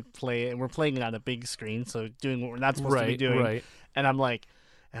into play and we're playing it on a big screen, so doing what we're not supposed to be doing. Right. And I'm like,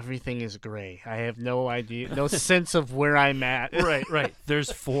 everything is gray. I have no idea, no sense of where I'm at. Right.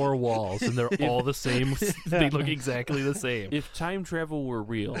 There's 4 walls, and they're all the same. They look exactly the same. If time travel were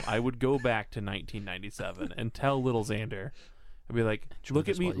real, I would go back to 1997 and tell little Xander, I'd be like, look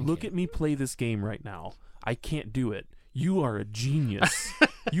at me play this game right now. I can't do it. You are a genius.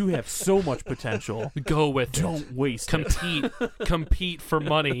 You have so much potential. Go with it. Don't waste it. Compete for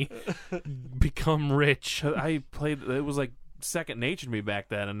money. Become rich. I played. It was like second nature to me back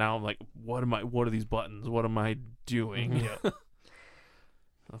then, and now I'm like, what are these buttons? What am I doing?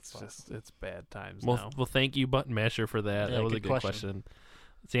 It's bad times now. Well, thank you, Button Masher, for that. Yeah, that was a good question.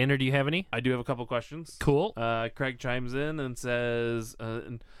 Xander, do you have any? I do have a couple questions. Cool. Craig chimes in and says,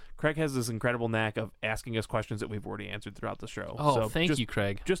 Craig has this incredible knack of asking us questions that we've already answered throughout the show. Oh, so thank you,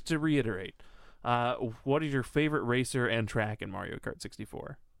 Craig. Just to reiterate, what is your favorite racer and track in Mario Kart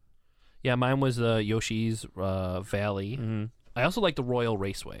 64? Yeah, mine was Yoshi's Valley. Mm-hmm. I also like the Royal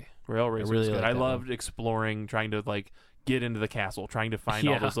Raceway. Royal Racing really was good. like I that loved exploring, trying to get into the castle, trying to find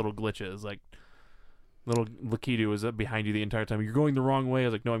all those little glitches. Like little Lakitu was up behind you the entire time. You're going the wrong way. I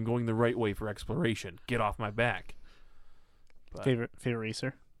was like, no, I'm going the right way for exploration. Get off my back. But Favorite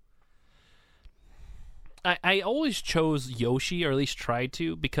racer? I always chose Yoshi, or at least tried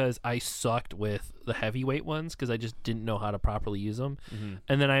to, because I sucked with the heavyweight ones because I just didn't know how to properly use them. Mm-hmm.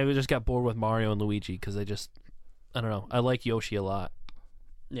 And then I just got bored with Mario and Luigi because I don't know. I like Yoshi a lot.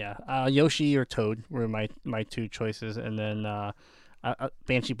 Yeah, Yoshi or Toad were my 2 choices, and then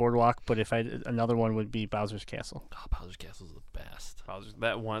Banshee Boardwalk. But if another one would be Bowser's Castle. Oh, Bowser's Castle is the best.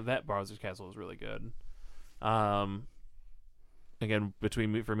 That Bowser's Castle was really good. Again,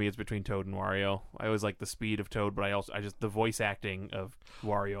 for me, it's between Toad and Wario. I always like the speed of Toad, but I just the voice acting of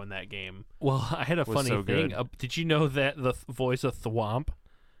Wario in that game. Well, I had a funny so thing. good. Did you know that the voice of Thwomp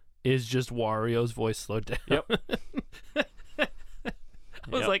is just Wario's voice slowed down? Yep. I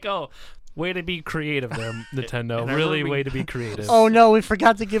was like, oh, way to be creative there, Nintendo. and I Really, remember way to be creative. Oh no, we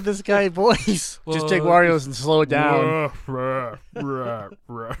forgot to give this guy a voice. Just take Wario's and slow it down.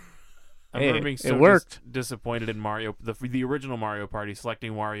 I remember being so it worked. disappointed in Mario, the original Mario Party,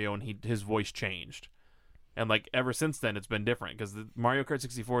 selecting Wario, and his voice changed. And ever since then, it's been different because the Mario Kart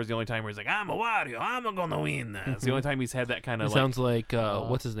 64 is the only time where he's like, "I'm a Wario, I'm gonna win." It's the only time he's had that kind of. It sounds like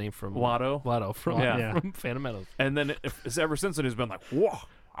what's his name from Watto. Watto from from Phantom Menace. And then it's ever since then, it's been like, "Whoa,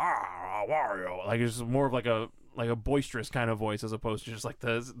 Wario!" It's more of like a boisterous kind of voice as opposed to just like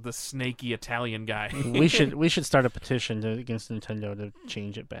the snaky Italian guy. we should start a petition against Nintendo to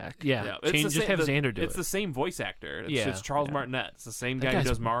change it back. Yeah, it's just have Xander do it. It's the same voice actor. Yeah. It's Charles Martinet. It's the same guy who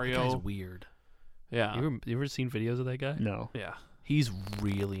does Mario. That guy's weird. Yeah. You ever seen videos of that guy? No. Yeah. He's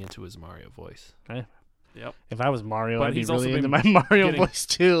really into his Mario voice. Yep. If I was Mario, But I'd be he's also really into been my Mario getting- voice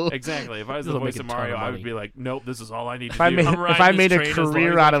too. Exactly. If I was the They'll voice make of a ton of Mario, I would money. be like, nope, this is all I need to If I do. made, I'm if riding I this made a train as long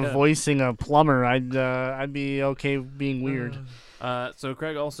career as I out of can. voicing a plumber, I'd be okay being weird. So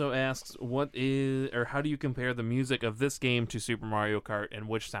Craig also asks, how do you compare the music of this game to Super Mario Kart, and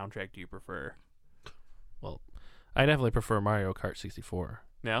which soundtrack do you prefer? Well, I definitely prefer Mario Kart 64.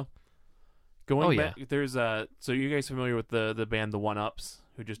 Yeah. Going Oh, back, there's so you guys familiar with the band The One Ups,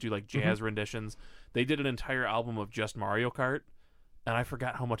 who just do like jazz renditions? They did an entire album of just Mario Kart, and I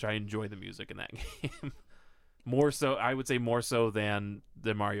forgot how much I enjoy the music in that game. More so, I would say more so than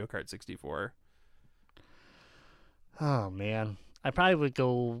the Mario Kart 64. Oh man, I probably would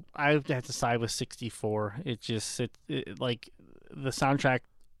go. I would have to side with 64. It just like the soundtrack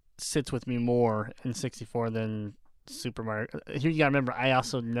sits with me more in 64 than Super Mario. Here you gotta remember, I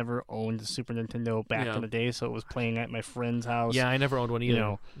also never owned a Super Nintendo back in the day, so it was playing at my friend's house. Yeah, I never owned one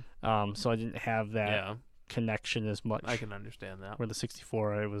either. So I didn't have that connection as much. I can understand that. Where the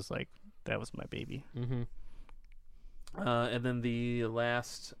 64, it was like that was my baby. Mm-hmm. And then the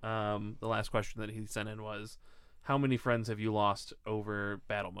last question that he sent in was, how many friends have you lost over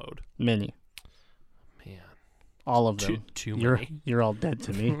battle mode? Many. Man. All of them. Too many. You're all dead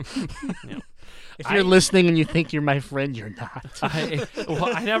to me. Yeah. If you're listening and you think you're my friend, you're not.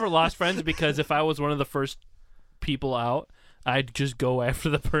 I never lost friends because if I was one of the first people out, I'd just go after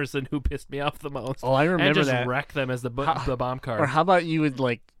the person who pissed me off the most. Oh, I remember and just that. wreck them as the bomb card. Or how about you would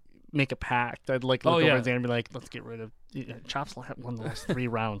make a pact? I'd look over at Xander and be like, let's get rid of Chops won the last 3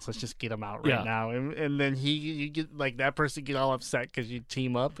 rounds. Let's just get him out right Yeah. now. And then you get like that person get all upset because you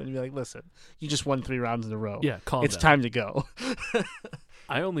team up and be like, listen, you just won 3 rounds in a row. Yeah, calm it's down. time to go.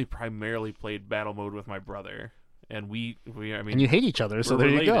 I only primarily played battle mode with my brother, and I mean, And you hate each other, so we're there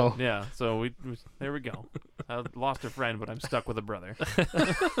you related. go. Yeah, so we there we go. I lost a friend, but I'm stuck with a brother.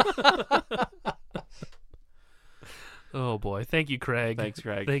 Oh boy, thank you, Craig. Thanks,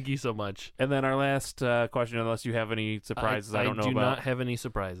 Craig. Thank you so much. And then our last question, unless you have any surprises, I don't know do about. not have any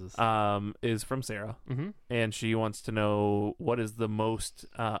surprises. Is from Sarah, Mm-hmm. and she wants to know what is the most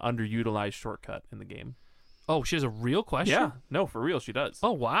underutilized shortcut in the game. Oh, she has a real question? Yeah, no, for real, she does.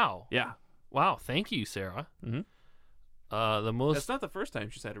 Oh, wow. yeah. Wow, thank you, Sarah. Mhm. The most... That's not the first time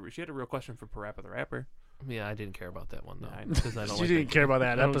she had a real question for Parappa the Rapper. Yeah, I didn't care about that one, though. Yeah, I know. Because I don't You like didn't that care about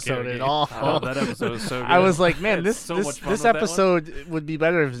that I don't episode care, at Gabe. all. Oh, that episode was so good. I was like, man, Had this so this much fun this with that one. episode would be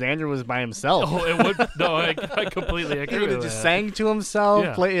better if Xander was by himself. Oh, it would... No, I completely He agree would have with just that. sang to himself.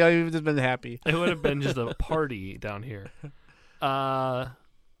 Yeah. He would have been happy. It would have been just a party down here.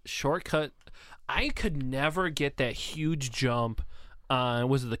 Shortcut. I could never get that huge jump on,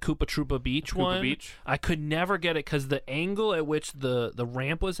 was it the Koopa Troopa Beach one? Beach. I could never get it because the angle at which the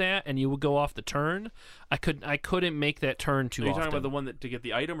ramp was at and you would go off the turn, I couldn't make that turn too Are you often. talking about the one that to get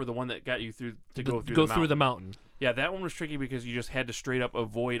the item, or the one that got you through to go through go the through the mountain? mountain. Yeah, that one was tricky because you just had to straight up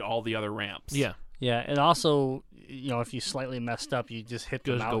avoid all the other ramps. Yeah. Yeah, and also, if you slightly messed up, you just hit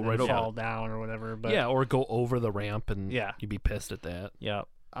the Just go mountain right and over fall down or whatever. But Yeah, or go over the ramp and Yeah. you'd be pissed at that. yeah.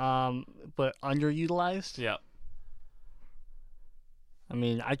 But underutilized. Yeah. I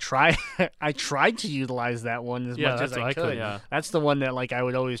mean, I tried to utilize that one as Yeah, much as that's what I I could. could, yeah. That's the one that I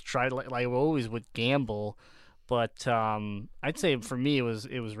would always try. I always would gamble, but I'd say for me it was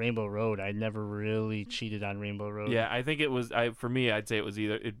Rainbow Road. I never really cheated on Rainbow Road. Yeah, I think it was. For me, I'd say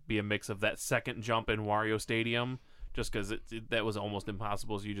it'd be a mix of that second jump in Wario Stadium, just because that was almost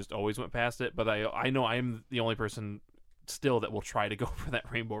impossible, so you just always went past it. But I know I'm the only person still that will try to go for that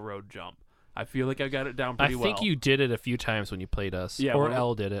Rainbow Road jump. I feel like I got it down pretty I well. think you did it a few times when you played us. Yeah, or when-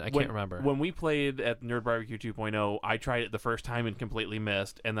 L did it. I can't remember. When we played at Nerd Barbecue 2.0, I tried it the first time and completely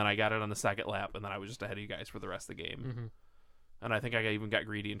missed, and then I got it on the second lap, and then I was just ahead of you guys for the rest of the game. Mhm. And I think I even got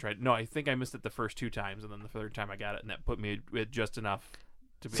greedy and tried. No, I think I missed it the first 2 times, and then the third time I got it, and that put me at just enough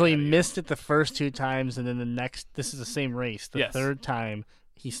to be. So he ahead of you. missed it the first 2 times, and then the next. This is the same race. The Yes. third time,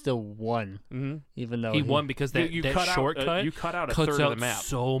 he still won, Mhm. even though he won because that, You that cut out, shortcut you cut out a cuts third out of the map.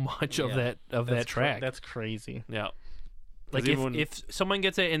 so much of Yeah. that track. That's crazy. Yeah. Like 'Cause even when- if someone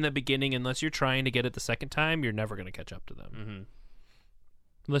gets it in the beginning, unless you're trying to get it the second time, you're never going to catch up to them. Mhm.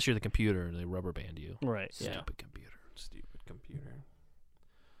 Unless you're the computer and they rubber band you. Right. Stupid Yeah. computer. Stupid computer.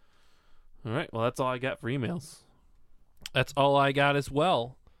 All right. Well, that's all I got for emails. That's all I got as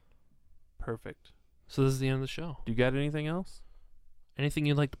well. Perfect. So this is the end of the show. Do you got anything else? Anything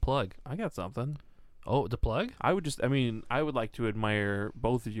you'd like to plug? I got something. Oh, the plug? I would like to admire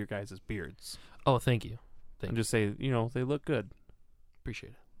both of your guys' beards Oh, thank you. and just say, they look good. Appreciate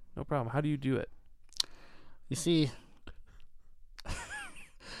it. No problem. How do you do it? You see,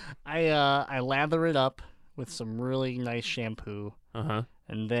 I lather it up with some really nice shampoo, Uh-huh.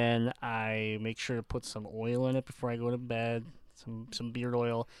 and then I make sure to put some oil in it before I go to bed, some beard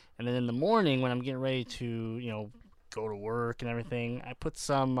oil, and then in the morning when I'm getting ready to go to work and everything, I put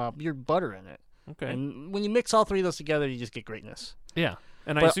some beard butter in it. Okay. And when you mix all 3 of those together, you just get greatness. Yeah.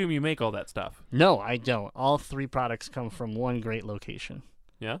 And I But- assume you make all that stuff. No, I don't. All 3 products come from one great location,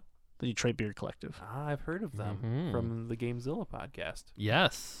 Yeah? the Detroit Beard Collective. I've heard of them Mhm. from the GameZilla podcast.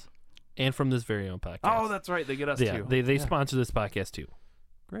 Yes. And from this very own podcast. Oh, that's right. They get us yeah. too. They sponsor this podcast too.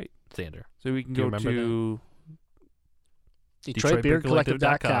 Great. Xander. So we can Do you go remember to...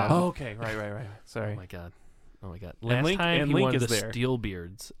 DetroitBeardCollective.com. Oh, okay. Right. Sorry. Oh my god. Last Link- time and he Link wanted is to there. steal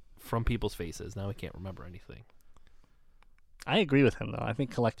beards from people's faces. Now he can't remember anything. I agree with him, though. I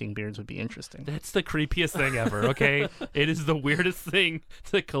think collecting beards would be interesting. That's the creepiest thing ever, okay? It is the weirdest thing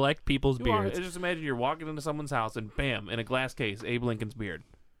to collect people's beards. Just imagine you're walking into someone's house and bam, in a glass case, Abe Lincoln's beard.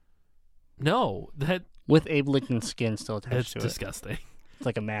 No, With Abe Lincoln's skin still that's attached to it. disgusting. It's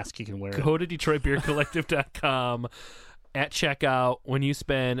like a mask you can wear. Go to DetroitBeardCollective.com. At checkout, when you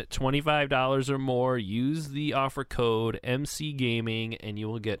spend $25 or more, use the offer code MCGaming and you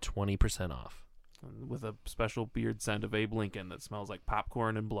will get 20% off. With a special beard scent of Abe Lincoln that smells like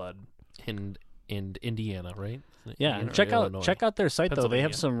popcorn and blood. In Indiana, right? Yeah, Indiana and or Illinois? check out their site though. They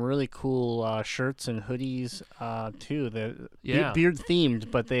have Pennsylvania. some really cool shirts and hoodies too. Yeah. Beard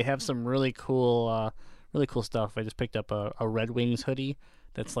themed, but they have some really cool stuff. I just picked up a Red Wings hoodie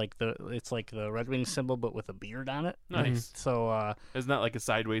That's like the Red Wing symbol, but with a beard on it. Nice. So Isn't that like a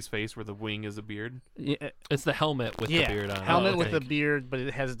sideways face where the wing is a beard? yeah, It's the helmet with the beard on it. helmet with I the think. beard, but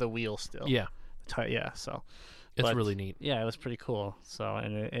it has the wheel still. Yeah, Yeah. So it's But, really neat. yeah, it was pretty cool. So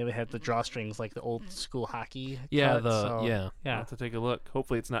and it had the drawstrings like the old school hockey. Yeah, cut, so, I'll yeah. have to take a look.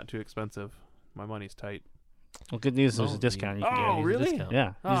 Hopefully it's not too expensive. My money's tight. Well, good news. There's Oh, a discount you can get. Oh, Use a really? discount. Yeah,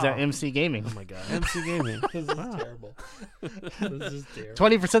 use that Oh. MC Gaming. Oh my god. MC Gaming. This is terrible. This is terrible.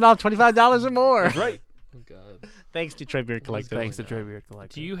 20% off, $25 or more. Right. Oh god. Thanks, Detroit Beard Collective. Thanks to Trey Beard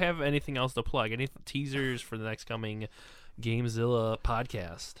Collective. Do you have anything else to plug? Any teasers for the next coming GameZilla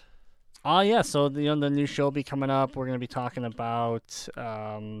podcast? Yeah. So the new show will be coming up. We're going to be talking about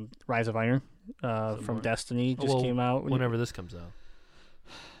Rise of Iron from Destiny. Just Well, came out. Whenever this comes out.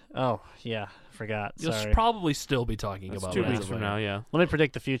 Oh yeah, forgot. You'll Sorry. probably still be talking That's about 2 Rise weeks of from Iron. now, yeah. Let me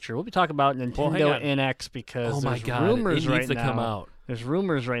predict the future. We'll be talking about Nintendo Well, hang on. NX because Oh my there's god. rumors It right needs to now. come out. There's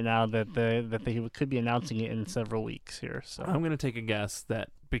rumors right now that they could be announcing it in several weeks here. So I'm going to take a guess that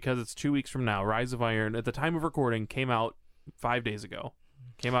because it's 2 weeks from now, Rise of Iron, at the time of recording, came out 5 days ago.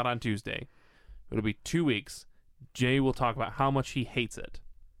 Came out on Tuesday. It'll be 2 weeks. Jay will talk about how much he hates it.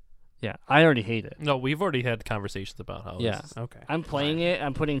 yeah, I already hate it. No, we've already had conversations about how Yeah. this is. Okay. I'm playing it.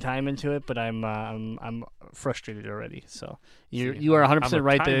 I'm putting time into it, but I'm frustrated already. So you See, you are I'm 100% a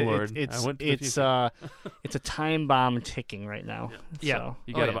right. time That lord. it's I went to the it's it's a time bomb ticking right now. Yeah. So,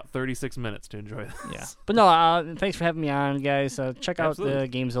 You got Oh, yeah. about 36 minutes to enjoy this. yeah. But no, thanks for having me on, guys. Check out Absolutely.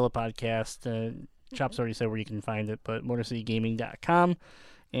 the GameZilla podcast. Chop's already said where you can find it, but MotorCityGaming.com.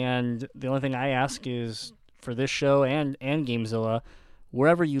 And the only thing I ask is for this show and GameZilla,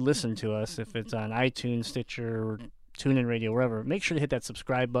 wherever you listen to us, if it's on iTunes, Stitcher, TuneIn Radio, wherever, make sure to hit that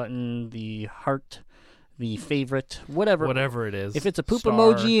subscribe button, the heart, the favorite, whatever it is. If it's a poop Star,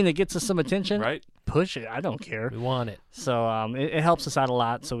 emoji and it gets us some attention, Right? push it. I don't care. we want it. So it helps us out a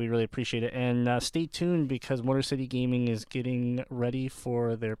lot, so we really appreciate it. And stay tuned because Motor City Gaming is getting ready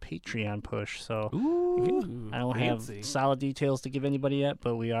for their Patreon push. So Ooh, I don't fancy. have solid details to give anybody yet,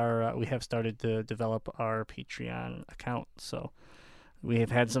 but we have started to develop our Patreon account. So we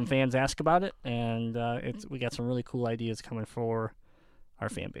have had some fans ask about it, and we got some really cool ideas coming for our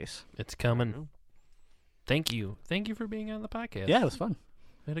fan base. It's coming. Thank you for being on the podcast. Yeah, it was fun.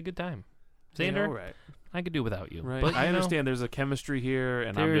 We had a good time. Yeah, Xander, all right. I could do without you. Right. But I you know, understand there's a chemistry here,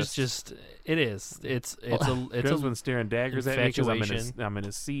 and I'm There's just it is. It's Joe's a been staring daggers at me because infatuation. I'm in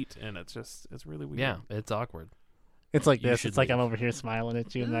his seat, and it's really weird. yeah. It's awkward. It's like You this. should It's like leave. I'm over here smiling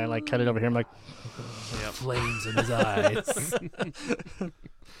at you, and I like cut it over here. I'm like, Flames in his eyes.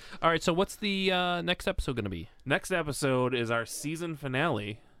 All right. So what's the next episode going to be? Next episode is our season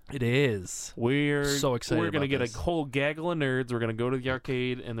finale. It is. We're So excited We're gonna about get this. a whole gaggle of nerds. We're gonna go to the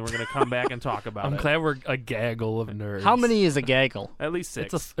arcade, and then we're gonna come back and talk about I'm it. glad we're a gaggle of nerds. how many is a gaggle? At least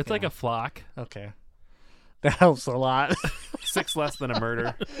 6. It's like a flock. Okay, that helps a lot. 6 less than a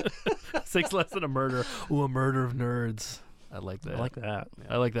murder. 6 less than a murder. Ooh, a murder of nerds. I like that. I like that.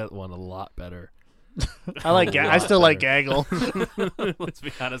 I like that one a lot better. I still like gaggle. Let's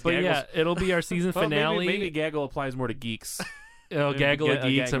be honest. But Gaggle's- yeah, it'll be our season well, finale. maybe gaggle applies more to geeks. Gaggle of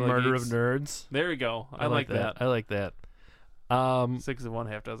geeks and Gaggle of murder geeks. of nerds. There we go. I like that. I like that. 6 of one,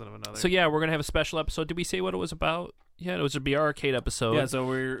 half dozen of another. So yeah, we're gonna have a special episode. Did we say what it was about? Yeah, it was a BR arcade episode. yeah, so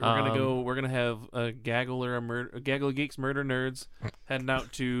we're gonna Um, go. We're gonna have a gaggle or a gaggle of geeks, murder nerds, heading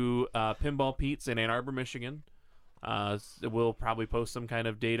out to Pinball Pete's in Ann Arbor, Michigan. We'll probably post some kind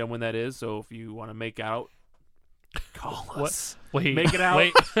of date on when that is. So if you want to make out, call us. Wait, Make it out.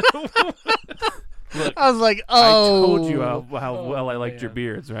 Wait. Look, I was like, I oh. told you how well I liked your man.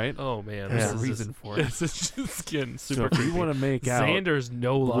 beards, right? Oh man, There's this a is reason for it. This is just getting So super if you creepy. want to make out, Xander's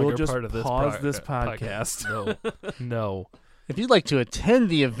no longer we'll just part of this. pause this podcast. No. If you'd like to attend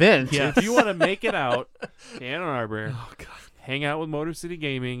the event, Yeah. if you want to make it out to Ann Arbor, Oh god. hang out with Motor City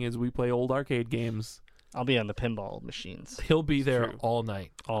Gaming as we play old arcade games I'll be on the pinball machines. He'll be there True. all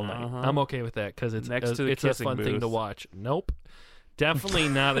night. All night. Uh-huh. I'm okay with that because it's Next to the it's a kissing fun thing to booth. watch. Nope. Definitely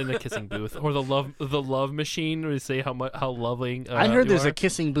not in the kissing booth or the love machine where they say how loving. I heard you there's are. a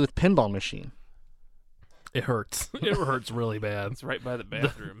kissing booth pinball machine. It hurts. It hurts really bad. It's right by the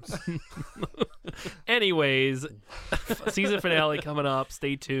bathrooms. Anyways, season finale coming up.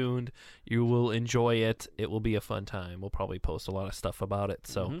 Stay tuned. You will enjoy it. It will be a fun time. We'll probably post a lot of stuff about it.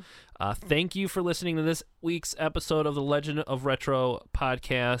 So thank you for listening to this week's episode of the Legend of Retro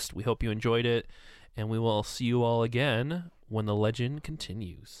podcast. We hope you enjoyed it, and we will see you all again when the legend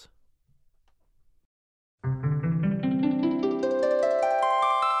continues.